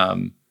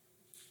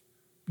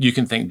you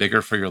can think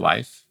bigger for your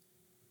life.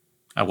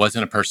 I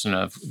wasn't a person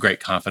of great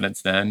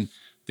confidence then.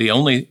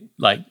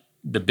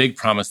 The big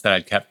promise that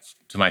I'd kept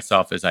to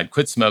myself is I'd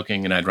quit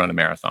smoking and I'd run a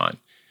marathon.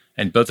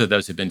 And both of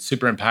those have been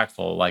super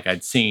impactful. Like,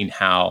 I'd seen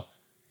how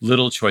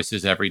little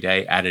choices every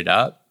day added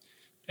up.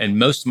 And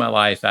most of my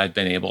life, I'd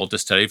been able to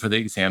study for the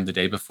exam the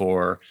day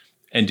before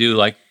and do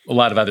like a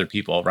lot of other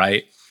people,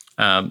 right?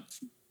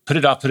 Put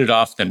it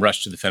off, then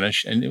rush to the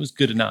finish. And it was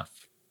good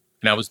enough.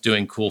 And I was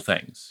doing cool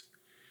things.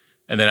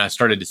 And then I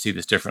started to see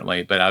this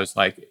differently. But I was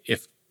like,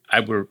 if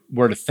I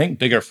were to think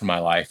bigger for my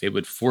life, it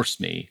would force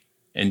me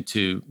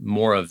into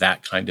more of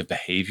that kind of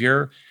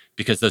behavior,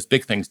 because those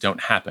big things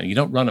don't happen. You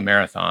don't run a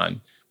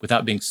marathon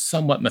without being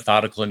somewhat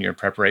methodical in your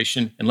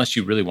preparation, unless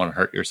you really want to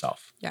hurt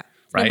yourself. Yeah.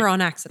 Right? Never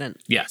on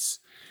accident. Yes.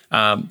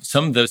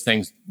 Some of those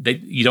things,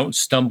 you don't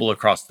stumble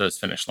across those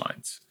finish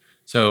lines.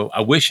 So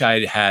I wish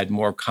I had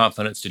more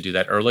confidence to do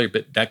that earlier,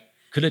 but that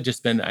could have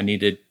just been I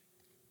needed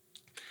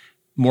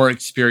more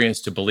experience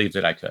to believe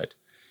that I could.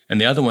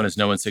 And the other one is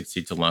no one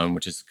succeeds alone,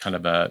 which is kind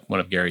of one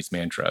of Gary's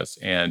mantras.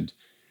 And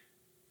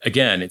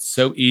again, it's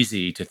so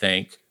easy to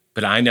think,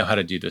 but I know how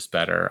to do this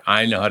better.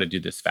 I know how to do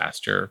this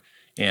faster.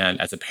 And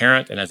as a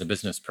parent and as a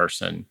business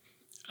person,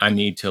 I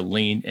need to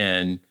lean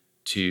in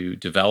to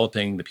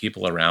developing the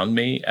people around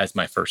me as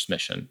my first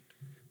mission.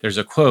 There's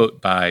a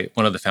quote by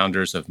one of the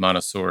founders of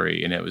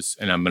Montessori, and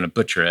I'm going to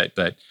butcher it,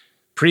 but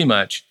pretty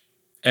much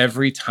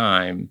every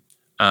time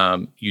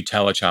you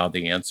tell a child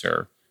the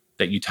answer,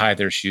 that you tie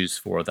their shoes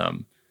for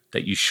them,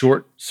 that you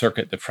short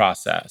circuit the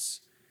process,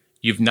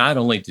 you've not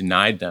only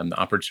denied them the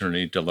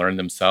opportunity to learn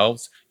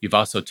themselves, you've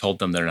also told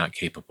them they're not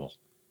capable.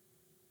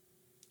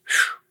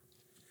 Whew.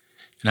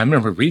 And I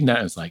remember reading that and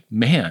I was like,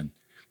 man,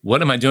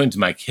 what am I doing to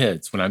my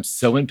kids when I'm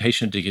so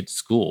impatient to get to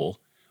school,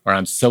 or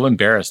I'm so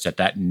embarrassed at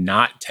that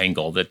knot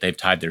tangle that they've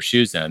tied their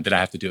shoes in that I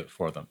have to do it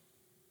for them?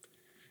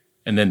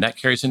 And then that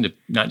carries into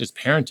not just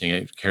parenting,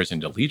 it carries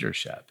into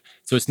leadership.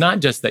 So it's not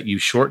just that you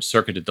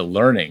short-circuited the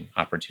learning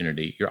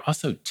opportunity, you're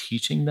also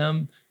teaching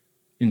them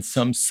in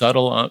some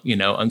subtle,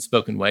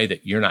 unspoken way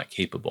that you're not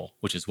capable,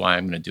 which is why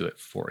I'm going to do it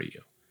for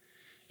you.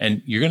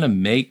 And you're going to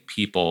make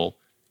people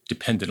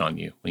dependent on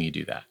you when you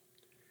do that.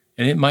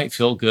 And it might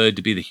feel good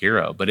to be the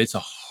hero, but it's a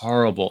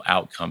horrible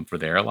outcome for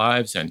their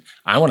lives. And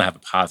I want to have a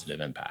positive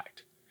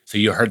impact. So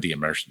you heard the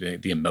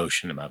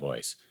emotion in my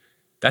voice.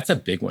 That's a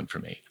big one for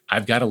me.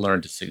 I've got to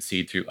learn to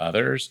succeed through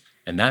others.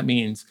 And that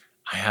means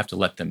I have to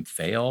let them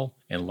fail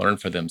and learn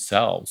for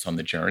themselves on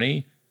the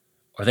journey,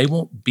 or they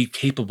won't be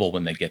capable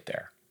when they get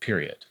there,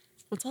 period.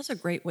 Well, it's also a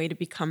great way to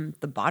become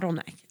the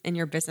bottleneck in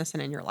your business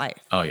and in your life.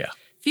 Oh, yeah.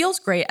 Feels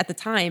great at the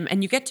time,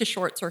 and you get to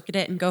short circuit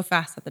it and go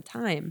fast at the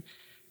time.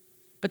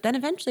 But then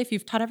eventually, if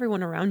you've taught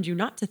everyone around you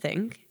not to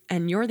think,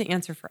 and you're the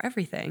answer for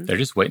everything, They're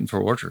just waiting for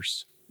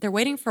orders. they're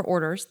waiting for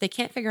orders. They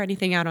can't figure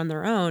anything out on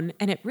their own,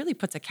 and it really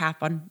puts a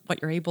cap on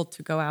what you're able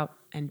to go out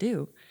and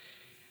do.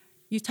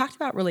 You talked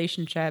about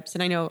relationships,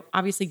 and I know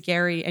obviously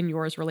Gary and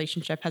yours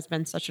relationship has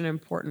been such an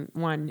important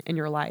one in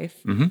your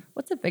life.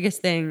 What's the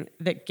biggest thing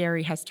that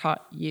Gary has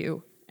taught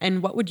you?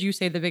 And what would you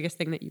say the biggest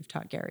thing that you've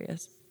taught Gary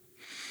is?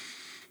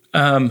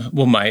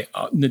 Well,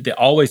 the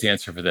always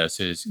answer for this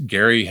is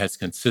Gary has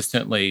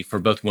consistently, for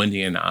both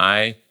Wendy and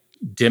I,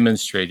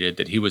 demonstrated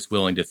that he was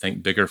willing to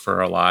think bigger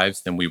for our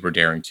lives than we were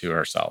daring to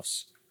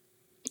ourselves.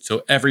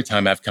 So every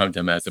time I've come to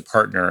him as a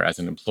partner, as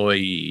an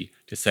employee,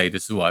 to say,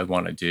 this is what I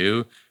want to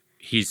do,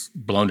 he's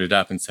blown it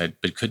up and said,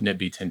 but couldn't it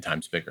be 10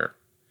 times bigger?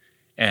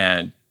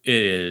 And it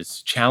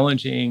is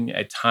challenging.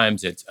 At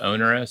times it's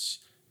onerous,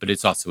 but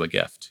it's also a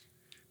gift.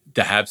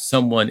 To have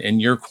someone in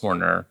your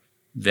corner,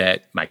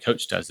 that my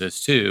coach does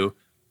this too,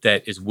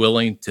 that is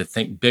willing to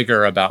think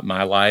bigger about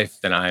my life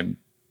than I'm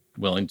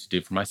willing to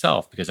do for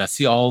myself, because I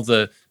see all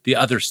the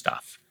other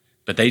stuff,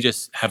 but they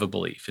just have a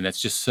belief, and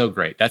that's just so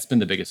great. That's been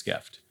the biggest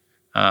gift.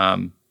 I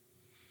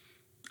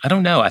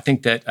don't know. I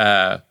think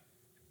that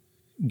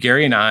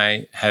Gary and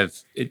I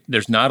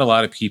there's not a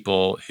lot of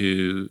people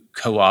who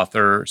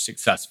co-author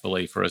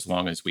successfully for as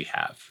long as we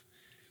have.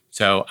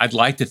 So I'd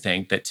like to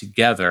think that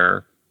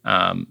together,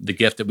 the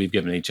gift that we've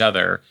given each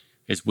other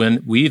is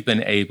when we've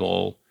been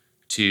able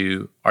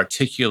to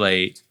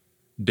articulate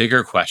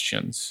bigger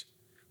questions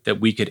that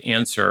we could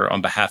answer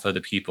on behalf of the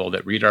people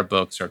that read our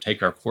books or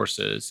take our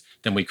courses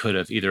than we could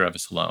have either of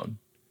us alone.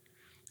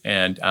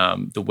 And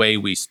the way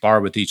we spar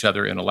with each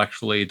other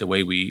intellectually, the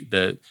way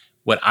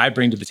what I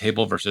bring to the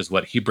table versus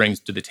what he brings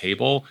to the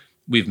table,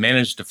 we've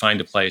managed to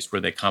find a place where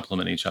they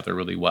complement each other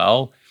really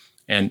well.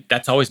 And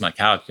that's always my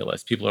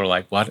calculus. People are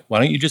like, why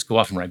don't you just go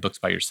off and write books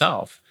by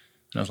yourself?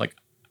 And I was like,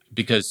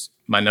 because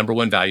my number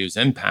one value is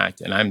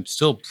impact. And I'm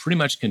still pretty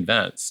much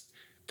convinced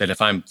that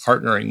if I'm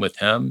partnering with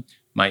him,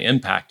 my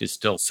impact is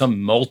still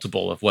some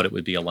multiple of what it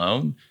would be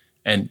alone.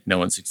 And no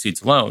one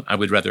succeeds alone. I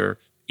would rather,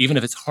 even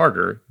if it's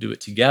harder, do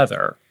it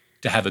together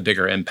to have a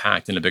bigger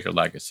impact and a bigger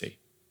legacy.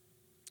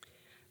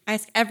 I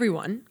ask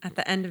everyone at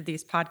the end of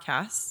these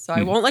podcasts, so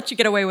I won't let you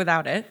get away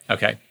without it.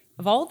 Okay.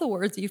 Of all the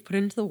words that you've put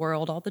into the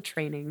world, all the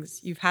trainings,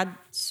 you've had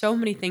so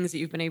many things that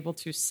you've been able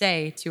to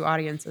say to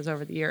audiences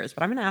over the years.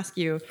 But I'm going to ask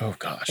you,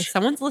 if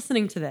someone's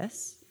listening to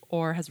this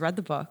or has read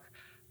the book,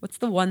 what's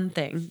the one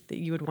thing that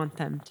you would want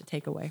them to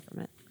take away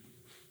from it?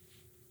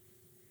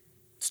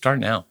 Start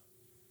now.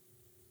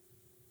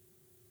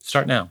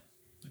 Start now.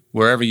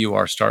 Wherever you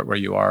are, start where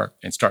you are,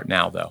 and start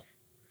now, though.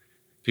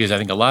 Because I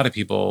think a lot of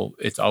people,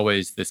 it's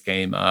always this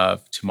game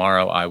of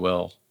tomorrow I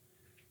will.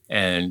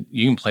 And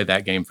you can play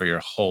that game for your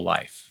whole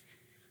life.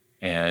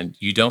 And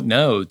you don't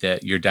know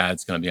that your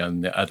dad's going to be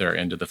on the other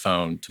end of the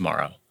phone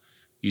tomorrow.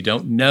 You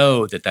don't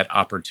know that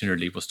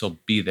opportunity will still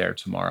be there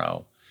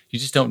tomorrow. You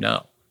just don't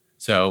know.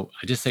 So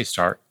I just say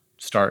start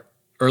far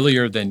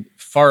earlier than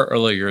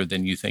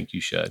you think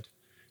you should.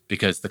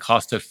 Because the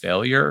cost of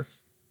failure,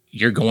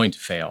 you're going to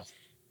fail.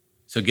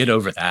 So get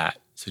over that.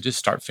 So just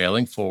start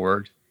failing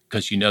forward,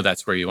 because you know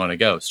that's where you want to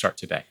go. Start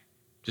today.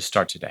 Just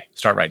start today.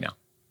 Start right now.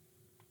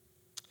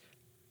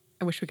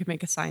 I wish we could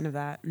make a sign of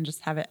that and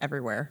just have it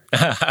everywhere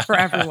for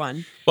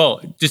everyone.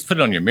 Well, just put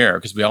it on your mirror,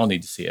 because we all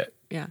need to see it.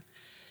 Yeah.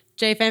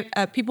 Jay,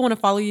 if people want to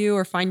follow you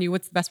or find you,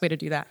 what's the best way to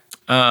do that?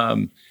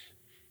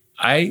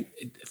 I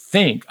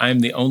think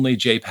I'm the only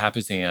Jay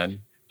Papasan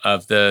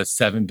of the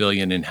 7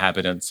 billion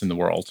inhabitants in the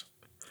world.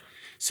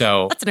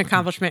 So that's an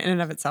accomplishment in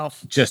and of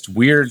itself. Just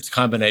weird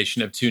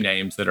combination of two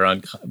names that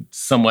are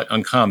somewhat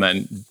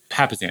uncommon.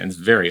 Papasan is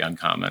very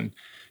uncommon.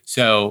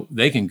 So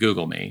they can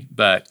Google me,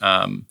 but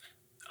I'm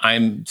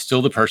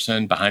still the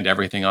person behind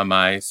everything on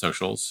my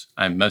socials.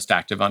 I'm most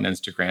active on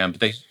Instagram,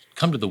 but they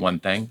come to the one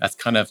thing. That's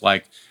kind of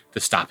like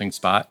the stopping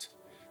spot.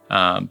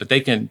 But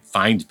they can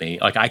find me.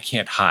 Like, I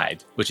can't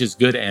hide, which is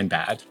good and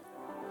bad.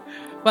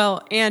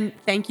 Well, and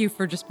thank you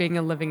for just being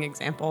a living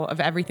example of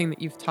everything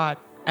that you've taught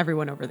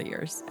everyone over the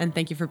years. And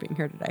thank you for being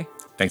here today.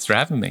 Thanks for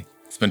having me.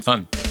 It's been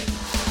fun.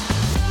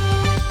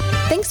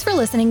 Thanks for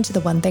listening to the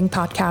One Thing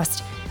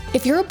podcast.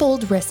 If you're a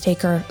bold risk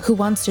taker who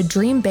wants to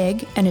dream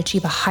big and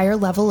achieve a higher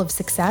level of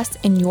success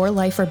in your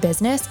life or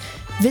business,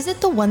 visit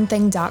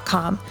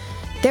theonething.com.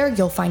 There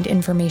you'll find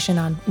information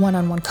on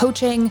one-on-one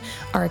coaching,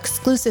 our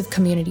exclusive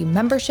community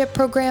membership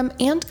program,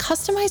 and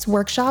customized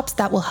workshops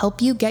that will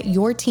help you get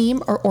your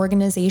team or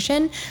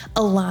organization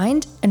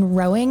aligned and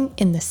rowing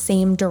in the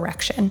same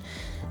direction.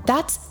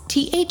 That's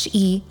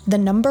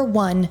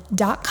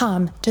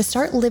THE1.com to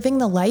start living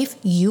the life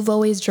you've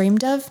always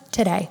dreamed of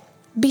today.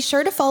 Be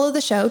sure to follow the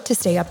show to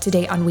stay up to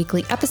date on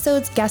weekly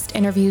episodes, guest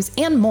interviews,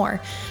 and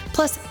more.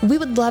 Plus, we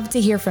would love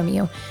to hear from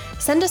you.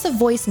 Send us a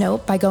voice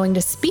note by going to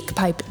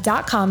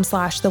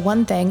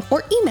speakpipe.com/theonething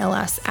or email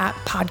us at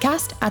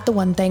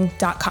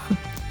podcast@theonething.com.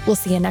 We'll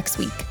see you next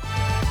week.